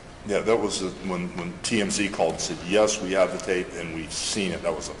 That was when TMZ called and said, yes, we have the tape and we've seen it.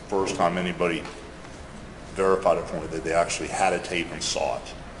 That was the first time anybody verified it for me, that they actually had a tape and saw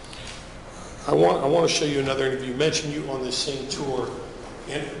it. I want to show you another interview. You mentioned you on this same tour,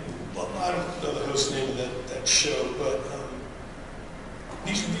 and I don't know the host's name of that show, but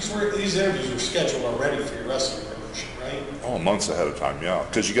these interviews were scheduled already for your wrestling promotion, right? Oh, months ahead of time, yeah.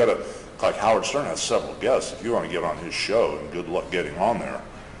 Because you got to, like Howard Stern has several guests. If you want to get on his show, and good luck getting on there,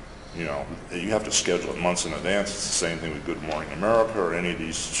 you have to schedule it months in advance. It's the same thing with Good Morning America or any of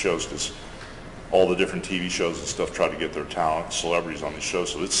these shows, because all the different TV shows and stuff try to get their talent, celebrities on these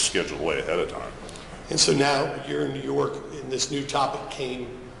shows, so it's scheduled way ahead of time. And so now you're in New York, and this new topic came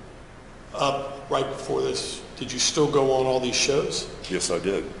up right before this. Did you still go on all these shows? Yes, I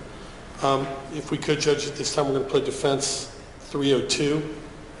did. If we could, Judge, at this time we're going to play Defense 302.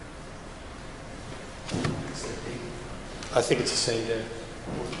 I think it's the same day,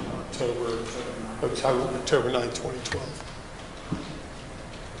 October 9, 2012.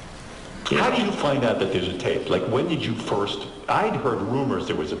 How did you find out that there's a tape? Like, when did you first... I'd heard rumors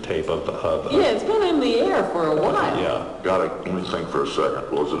there was a tape of Yeah, it's been in the air for a while. Yeah. Let me think for a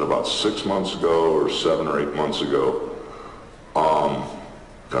second. Was it about 6 months ago or 7 or 8 months ago?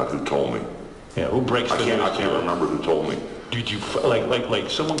 God, who told me? Yeah, who breaks the news? I can't remember who told me. Did you, like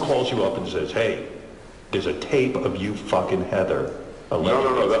someone calls you up and says, hey, there's a tape of you fucking Heather.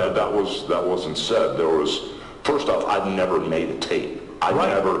 No, that wasn't said. There was, first off, I'd never made a tape. I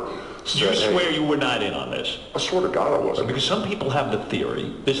never said, you swear you were not in on this? I swear to God I wasn't. Because some people have the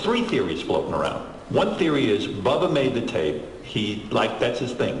theory, there's 3 theories floating around. One theory is Bubba made the tape. That's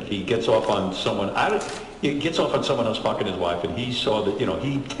his thing. He gets off on someone, he gets off on someone else fucking his wife, and he saw that,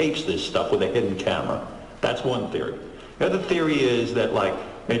 he tapes this stuff with a hidden camera. That's one theory. The other theory is that, like,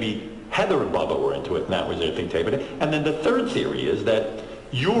 maybe Heather and Bubba were into it, and that was their thing, taping it. And then the third theory is that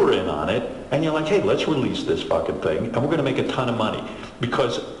you were in on it, and you're like, hey, let's release this fucking thing, and we're going to make a ton of money.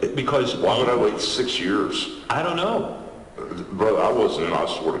 Because why would I wait 6 years? I don't know. Brother, I wasn't in. I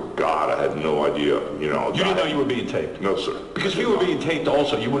swear to God, I had no idea. You didn't know you were being taped? No, sir. Because if you were being taped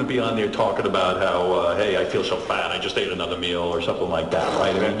also, you wouldn't be on there talking about how, hey, I feel so fat, I just ate another meal, or something like that,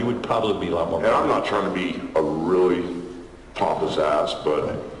 right? I mean, you would probably be a lot more... And I'm not trying to be a really pompous ass,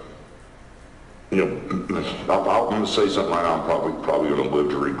 but, I'm going to say something right now I'm probably going to live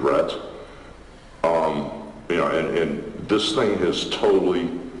to regret. And this thing has totally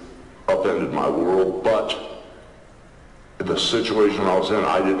upended my world, but the situation I was in,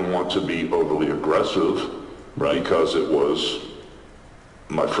 I didn't want to be overly aggressive, right? Because it was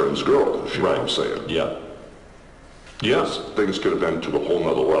my friend's girl, if you know what I'm saying. Yeah. Yes. Things could have been to a whole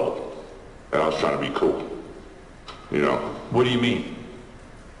nother level, and I was trying to be cool, What do you mean?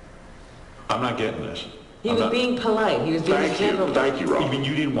 I'm not getting this. He was being polite. He was being a gentleman. Thank you, Rob. You mean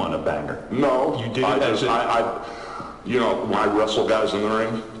you didn't want a banger? No. You did it when I wrestle guys in the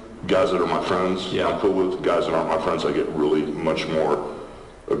ring, guys that are my friends, I'm cool with. Guys that aren't my friends, I get really much more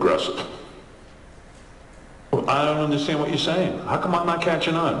aggressive. Well, I don't understand what you're saying. How come I'm not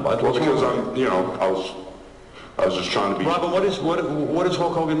catching on? Well, because I was just trying to be... Robin, what does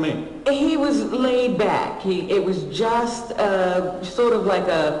Hulk Hogan mean? He was laid back. It was just sort of like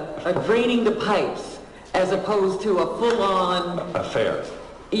a draining the pipes as opposed to a full-on... Affair.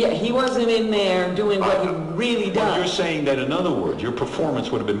 Yeah, he wasn't in there doing what he really does. Well, you're saying that, in other words, your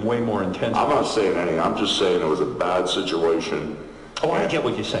performance would have been way more intense. I'm not saying anything. I'm just saying it was a bad situation. Oh, I get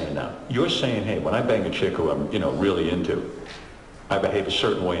what you're saying now. You're saying, hey, when I bang a chick who I'm, really into, I behave a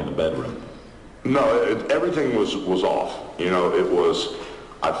certain way in the bedroom. No, everything was off. It was,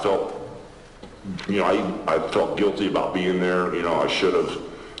 I felt, I felt guilty about being there. I should have.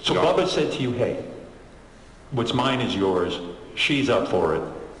 So Bubba said to you, hey, what's mine is yours. She's up for it.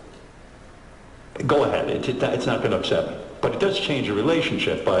 Go ahead. It's not going to upset me. But it does change the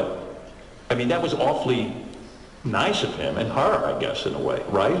relationship. But, I mean, that was awfully nice of him and her, I guess, in a way,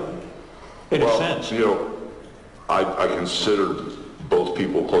 right? In a sense. I considered both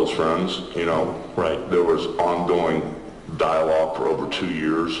people close friends, Right. There was ongoing dialogue for over 2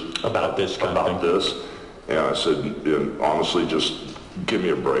 years. About this kind of thing. And I said, honestly, just give me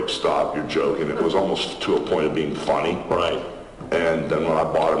a break, stop, you're joking. It was almost to a point of being funny. Right. And then when I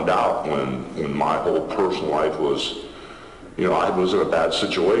bottomed out, when my whole personal life was, I was in a bad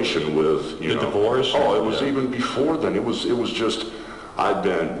situation with, the divorce? Oh, it was even before then. It was just, I'd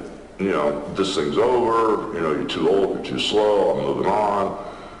been, this thing's over, you're too old, you're too slow, I'm moving on.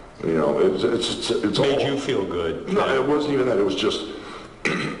 It's made you feel good. No, it wasn't even that. It was just,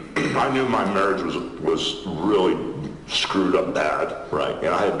 I knew my marriage was really screwed up bad. Right. And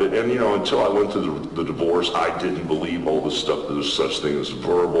I had been, until I went through the divorce, I didn't believe all this stuff, that there's such thing as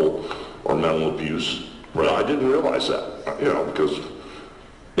verbal or mental abuse. Right. I didn't realize that, because...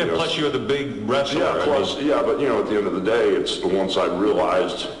 Yeah, plus you're the big wrestler. Yeah, but at the end of the day, it's once I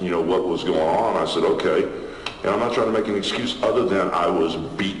realized, what was going on, I said, okay, and I'm not trying to make an excuse other than I was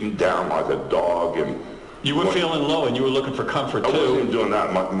beaten down like a dog. And you were feeling low and you were looking for comfort, too. I wasn't even doing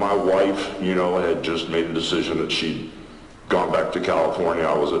that. My wife, had just made a decision that she'd gone back to California.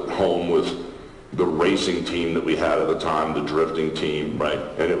 I was at home with the racing team that we had at the time, the drifting team. Right.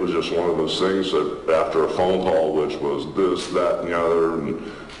 And it was just one of those things that after a phone call, which was this, that, and the other,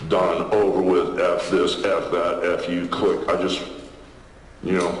 and done, over with, F this, F that, F you, click. I just,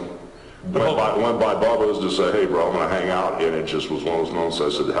 went by Bubba's to say, hey, bro, I'm going to hang out. And it just was one of those moments I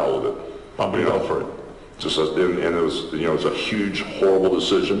said, hell with it. I'm going to go for it. And it was, it's a huge, horrible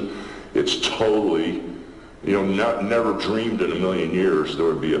decision. It's totally, You know, never dreamed in a million years there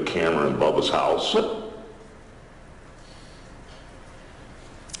would be a camera in Bubba's house.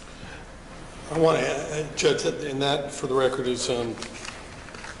 I want to, Judge, and that, for the record, is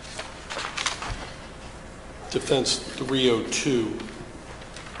Defense 302,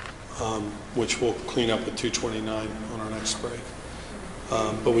 which we'll clean up with 229 on our next break.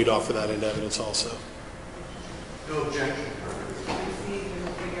 But we'd offer that into evidence also. No objection.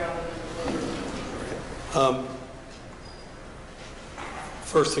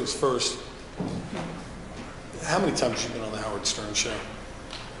 First things first, how many times have you been on the Howard Stern show?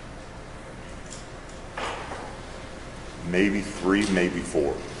 Maybe 3, maybe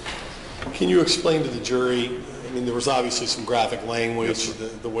 4. Can you explain to the jury, I mean, there was obviously some graphic language, Yes,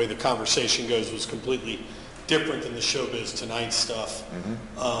 the way the conversation goes was completely different than the Showbiz Tonight stuff.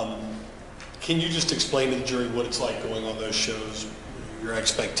 Can you just explain to the jury what it's like going on those shows, your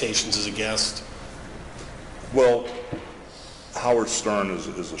expectations as a guest? Well, Howard Stern is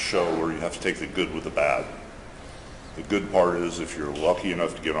a show where you have to take the good with the bad. The good part is if you're lucky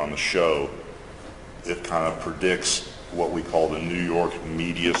enough to get on the show, it kind of predicts what we call the New York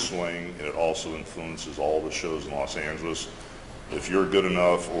media swing, and it also influences all the shows in Los Angeles. If you're good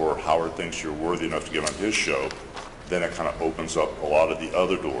enough, or Howard thinks you're worthy enough to get on his show, then it kind of opens up a lot of the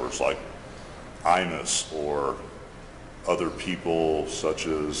other doors, like Imus or other people such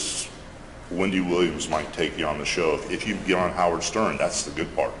as Wendy Williams might take you on the show. If you get on Howard Stern, that's the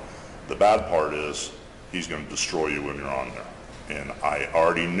good part. The bad part is he's going to destroy you when you're on there. And I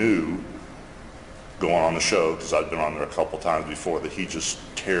already knew going on the show, because I'd been on there a couple times before, that he just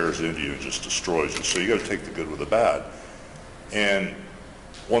tears into you and just destroys you. So you got to take the good with the bad. And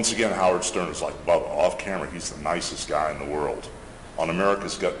once again, Howard Stern is like Bubba. Off camera, he's the nicest guy in the world. On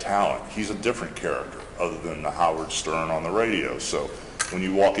America's Got Talent, he's a different character other than the Howard Stern on the radio. So when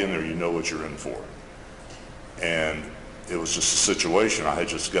you walk in there, you know what you're in for. And it was just a situation. I had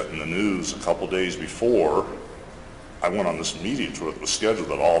just gotten the news a couple days before I went on this media tour that was scheduled,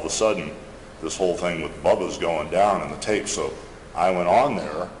 that all of a sudden this whole thing with Bubba's going down in the tape. So I went on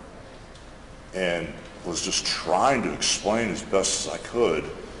there and was just trying to explain as best as I could,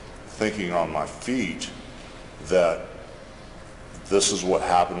 thinking on my feet that this is what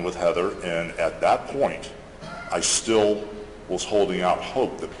happened with Heather. And at that point, I still was holding out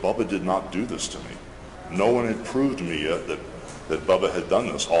hope that Bubba did not do this to me. No one had proved to me yet that Bubba had done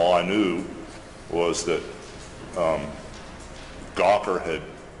this. All I knew was that Gawker had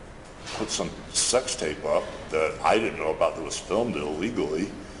put some sex tape up that I didn't know about that was filmed illegally,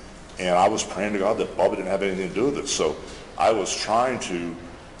 and I was praying to God that Bubba didn't have anything to do with it. So I was trying to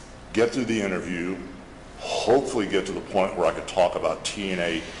get through the interview, hopefully get to the point where I could talk about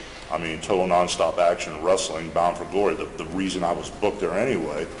TNA, I mean Total Nonstop Action Wrestling, Bound for Glory, the reason I was booked there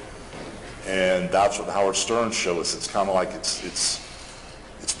anyway. And that's what the Howard Stern show is. It's kind of like it's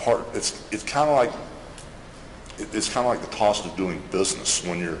kind of like the cost of doing business.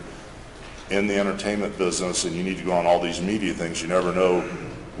 When you're in the entertainment business and you need to go on all these media things, you never know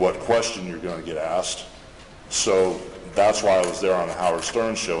what question you're going to get asked. So that's why I was there on the Howard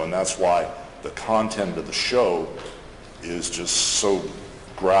Stern show, and that's why the content of the show is just so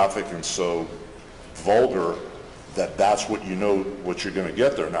graphic and so vulgar that that's what you know what you're going to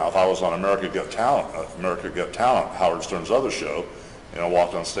get there. Now, if I was on America Got Talent, Howard Stern's other show, and I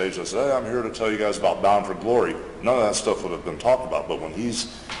walked on stage and I said, hey, I'm here to tell you guys about Bound for Glory, none of that stuff would have been talked about. But when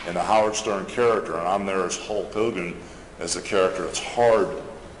he's in the Howard Stern character and I'm there as Hulk Hogan as a character, it's hard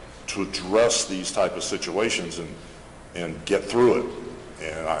to address these type of situations and get through it.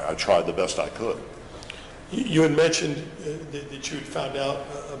 And I tried the best I could. You had mentioned that you had found out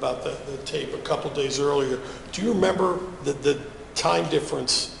about the tape a couple days earlier. Do you remember the time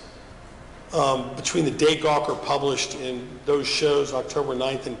difference between the day Gawker published in those shows, October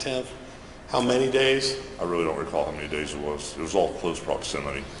 9th and 10th? How many days? I really don't recall how many days it was. It was all close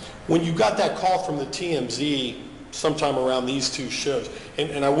proximity. When you got that call from the TMZ sometime around these two shows,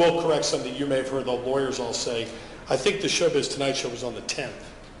 and I will correct something you may have heard the lawyers all say, I think the Showbiz Tonight show was on the 10th.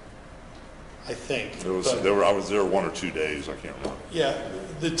 I think. I was there 1 or 2 days, I can't remember. Yeah,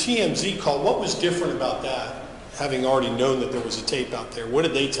 the TMZ call, what was different about that, having already known that there was a tape out there? What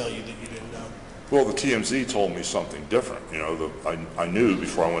did they tell you that you didn't know? Well, the TMZ told me something different. You know, I knew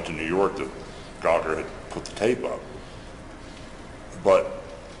before I went to New York that Gawker had put the tape up. But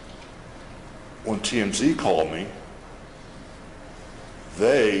when TMZ called me,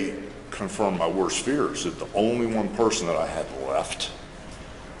 they confirmed my worst fears, that the only one person that I had left,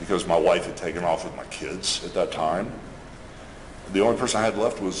 because my wife had taken off with my kids at that time, the only person I had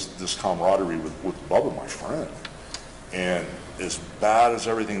left was this camaraderie with Bubba, my friend. And as bad as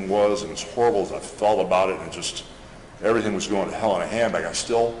everything was and as horrible as I felt about it, and just everything was going to hell in a handbag, I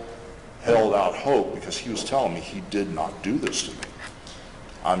still held out hope because he was telling me he did not do this to me.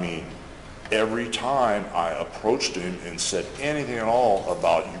 I mean, every time I approached him and said anything at all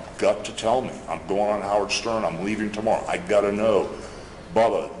about, you've got to tell me, I'm going on Howard Stern, I'm leaving tomorrow, I got to know,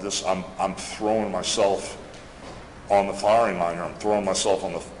 Bubba, this, I'm throwing myself on the firing line here, I'm throwing myself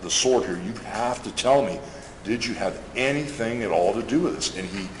on the sword here, you have to tell me, did you have anything at all to do with this? And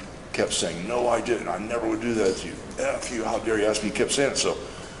he kept saying, no, I didn't, I never would do that to you, F you, how dare you ask me, he kept saying it, so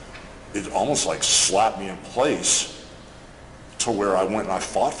it almost like slapped me in place to where I went and I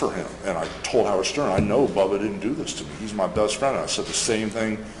fought for him. And I told Howard Stern, I know Bubba didn't do this to me. He's my best friend. And I said the same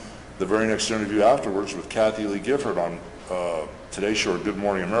thing the very next interview afterwards with Kathy Lee Gifford on Today Show or Good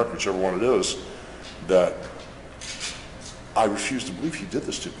Morning America, whichever one it is, that I refuse to believe he did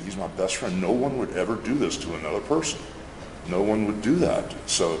this to me. He's my best friend. No one would ever do this to another person. No one would do that.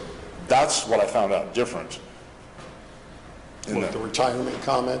 So that's what I found out different. What, the retirement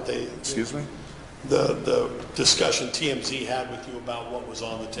comment? Excuse me? The discussion TMZ had with you about what was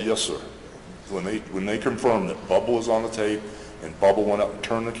on the tape? Yes, sir. When they confirmed that Bubba was on the tape and Bubba went up and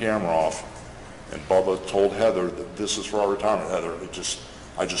turned the camera off and Bubba told Heather that this is for our retirement, Heather,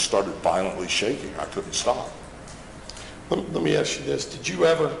 I just started violently shaking. I couldn't stop. Let me ask you this. Did you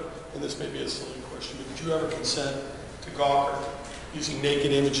ever, and this may be a silly question, but did you ever consent to Gawker using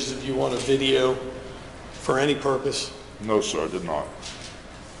naked images of you on a video for any purpose? No, sir, I did not.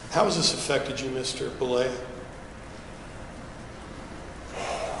 How has this affected you, Mr. Boulay?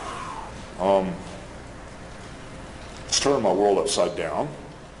 It's turned my world upside down.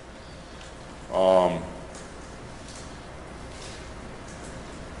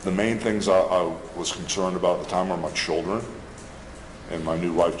 The main things I was concerned about at the time were my children and my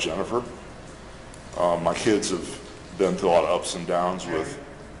new wife, Jennifer. My kids have been through a lot of ups and downs with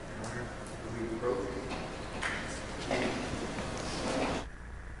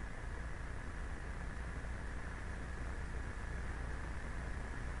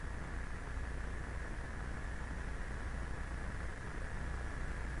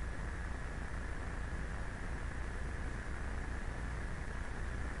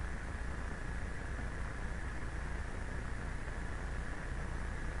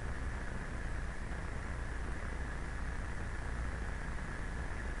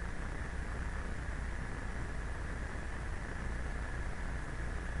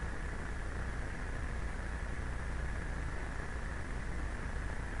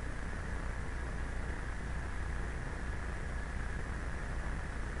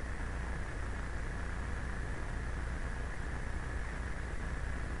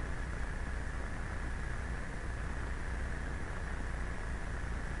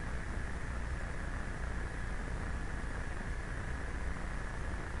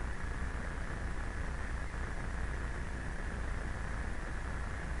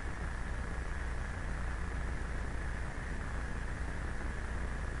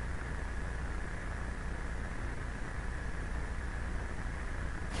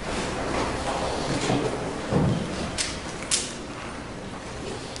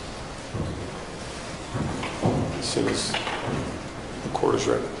As soon as the court is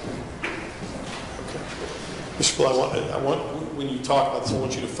ready. Okay. Mr. Boulay, I want, when you talk about this, I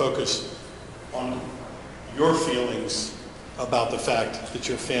want you to focus on your feelings about the fact that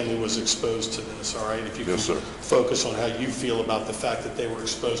your family was exposed to this, all right? If you can focus on how you feel about the fact that they were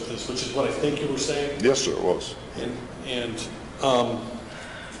exposed to this, which is what I think you were saying. Yes, sir, it was. And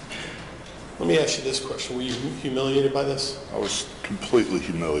let me ask you this question. Were you humiliated by this? I was completely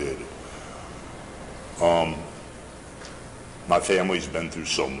humiliated. My family's been through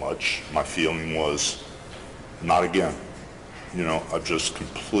so much. My feeling was, not again. You know, I've just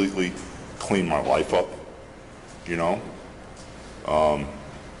completely cleaned my life up, you know.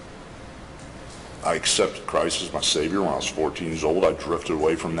 I accepted Christ as my Savior when I was 14 years old. I drifted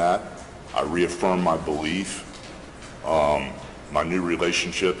away from that. I reaffirmed my belief. My new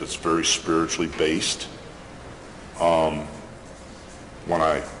relationship is very spiritually based. When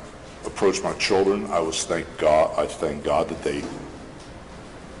I approached my children, I thank God that they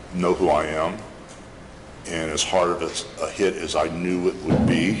know who I am. And as hard of a hit as I knew it would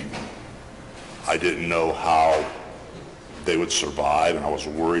be, I didn't know how they would survive, and I was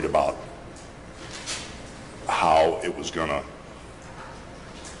worried about how it was going to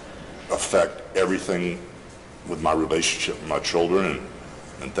affect everything with my relationship with my children,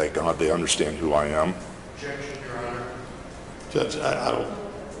 and thank God they understand who I am. Objection, Your Honor. Judge, I don't...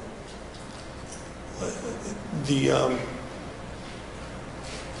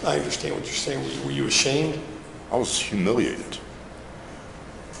 I understand what you're saying. Were you ashamed? I was humiliated.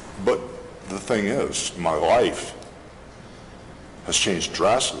 But the thing is, my life has changed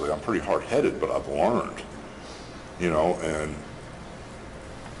drastically. I'm pretty hard-headed, but I've learned, and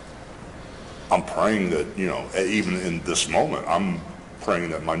I'm praying that, even in this moment, I'm praying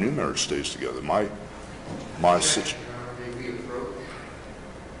that my new marriage stays together. My situation. May we approach?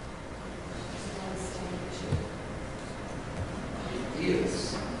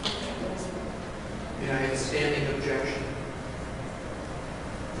 Ideas. May I have a standing objection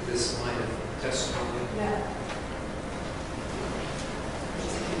to this line of testimony?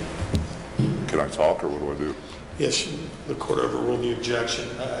 Can I talk, or what do I do? Yes, the court overruled the objection.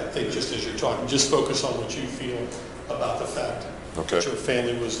 I think just as you're talking, just focus on what you feel about the fact that your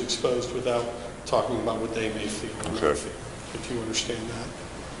family was exposed without talking about what they may feel. Okay. If you understand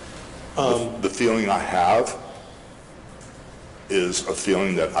that. The feeling I have is a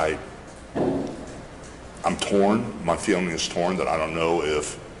feeling that I'm torn. My feeling is torn, that I don't know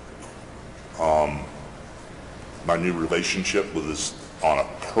if my new relationship with this, on a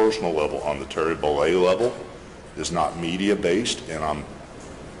personal level, on the Terry Bollea level, is not media-based, and I'm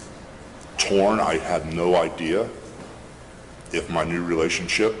torn. I have no idea if my new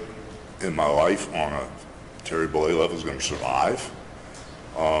relationship in my life on a Terry Bollea level is going to survive.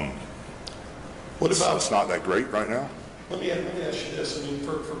 What about? It's not that great right now. Let me ask you this. I mean,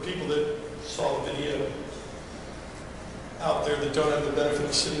 for people that saw the video out there that don't have the benefit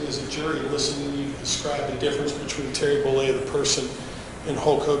of sitting as a jury and listening to you describe the difference between Terry Bollea, the person, and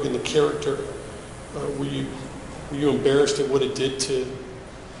Hulk Hogan, the character, were you embarrassed at what it did to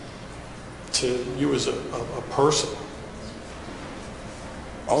you as a person?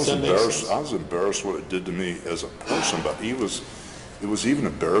 I was embarrassed what it did to me as a person, but it was even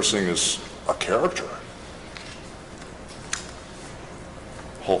embarrassing as a character.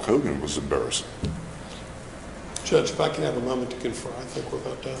 Hulk Hogan was embarrassing. Judge, if I can have a moment to confer, I think we're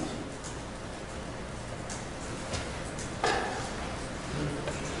about done.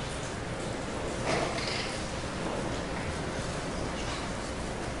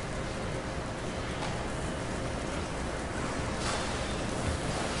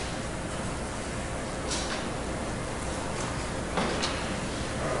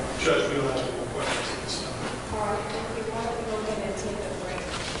 Judge, we don't have any more questions at this time. All right, thank you. Why don't we go ahead and take a break?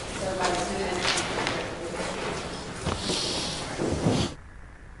 So everybody's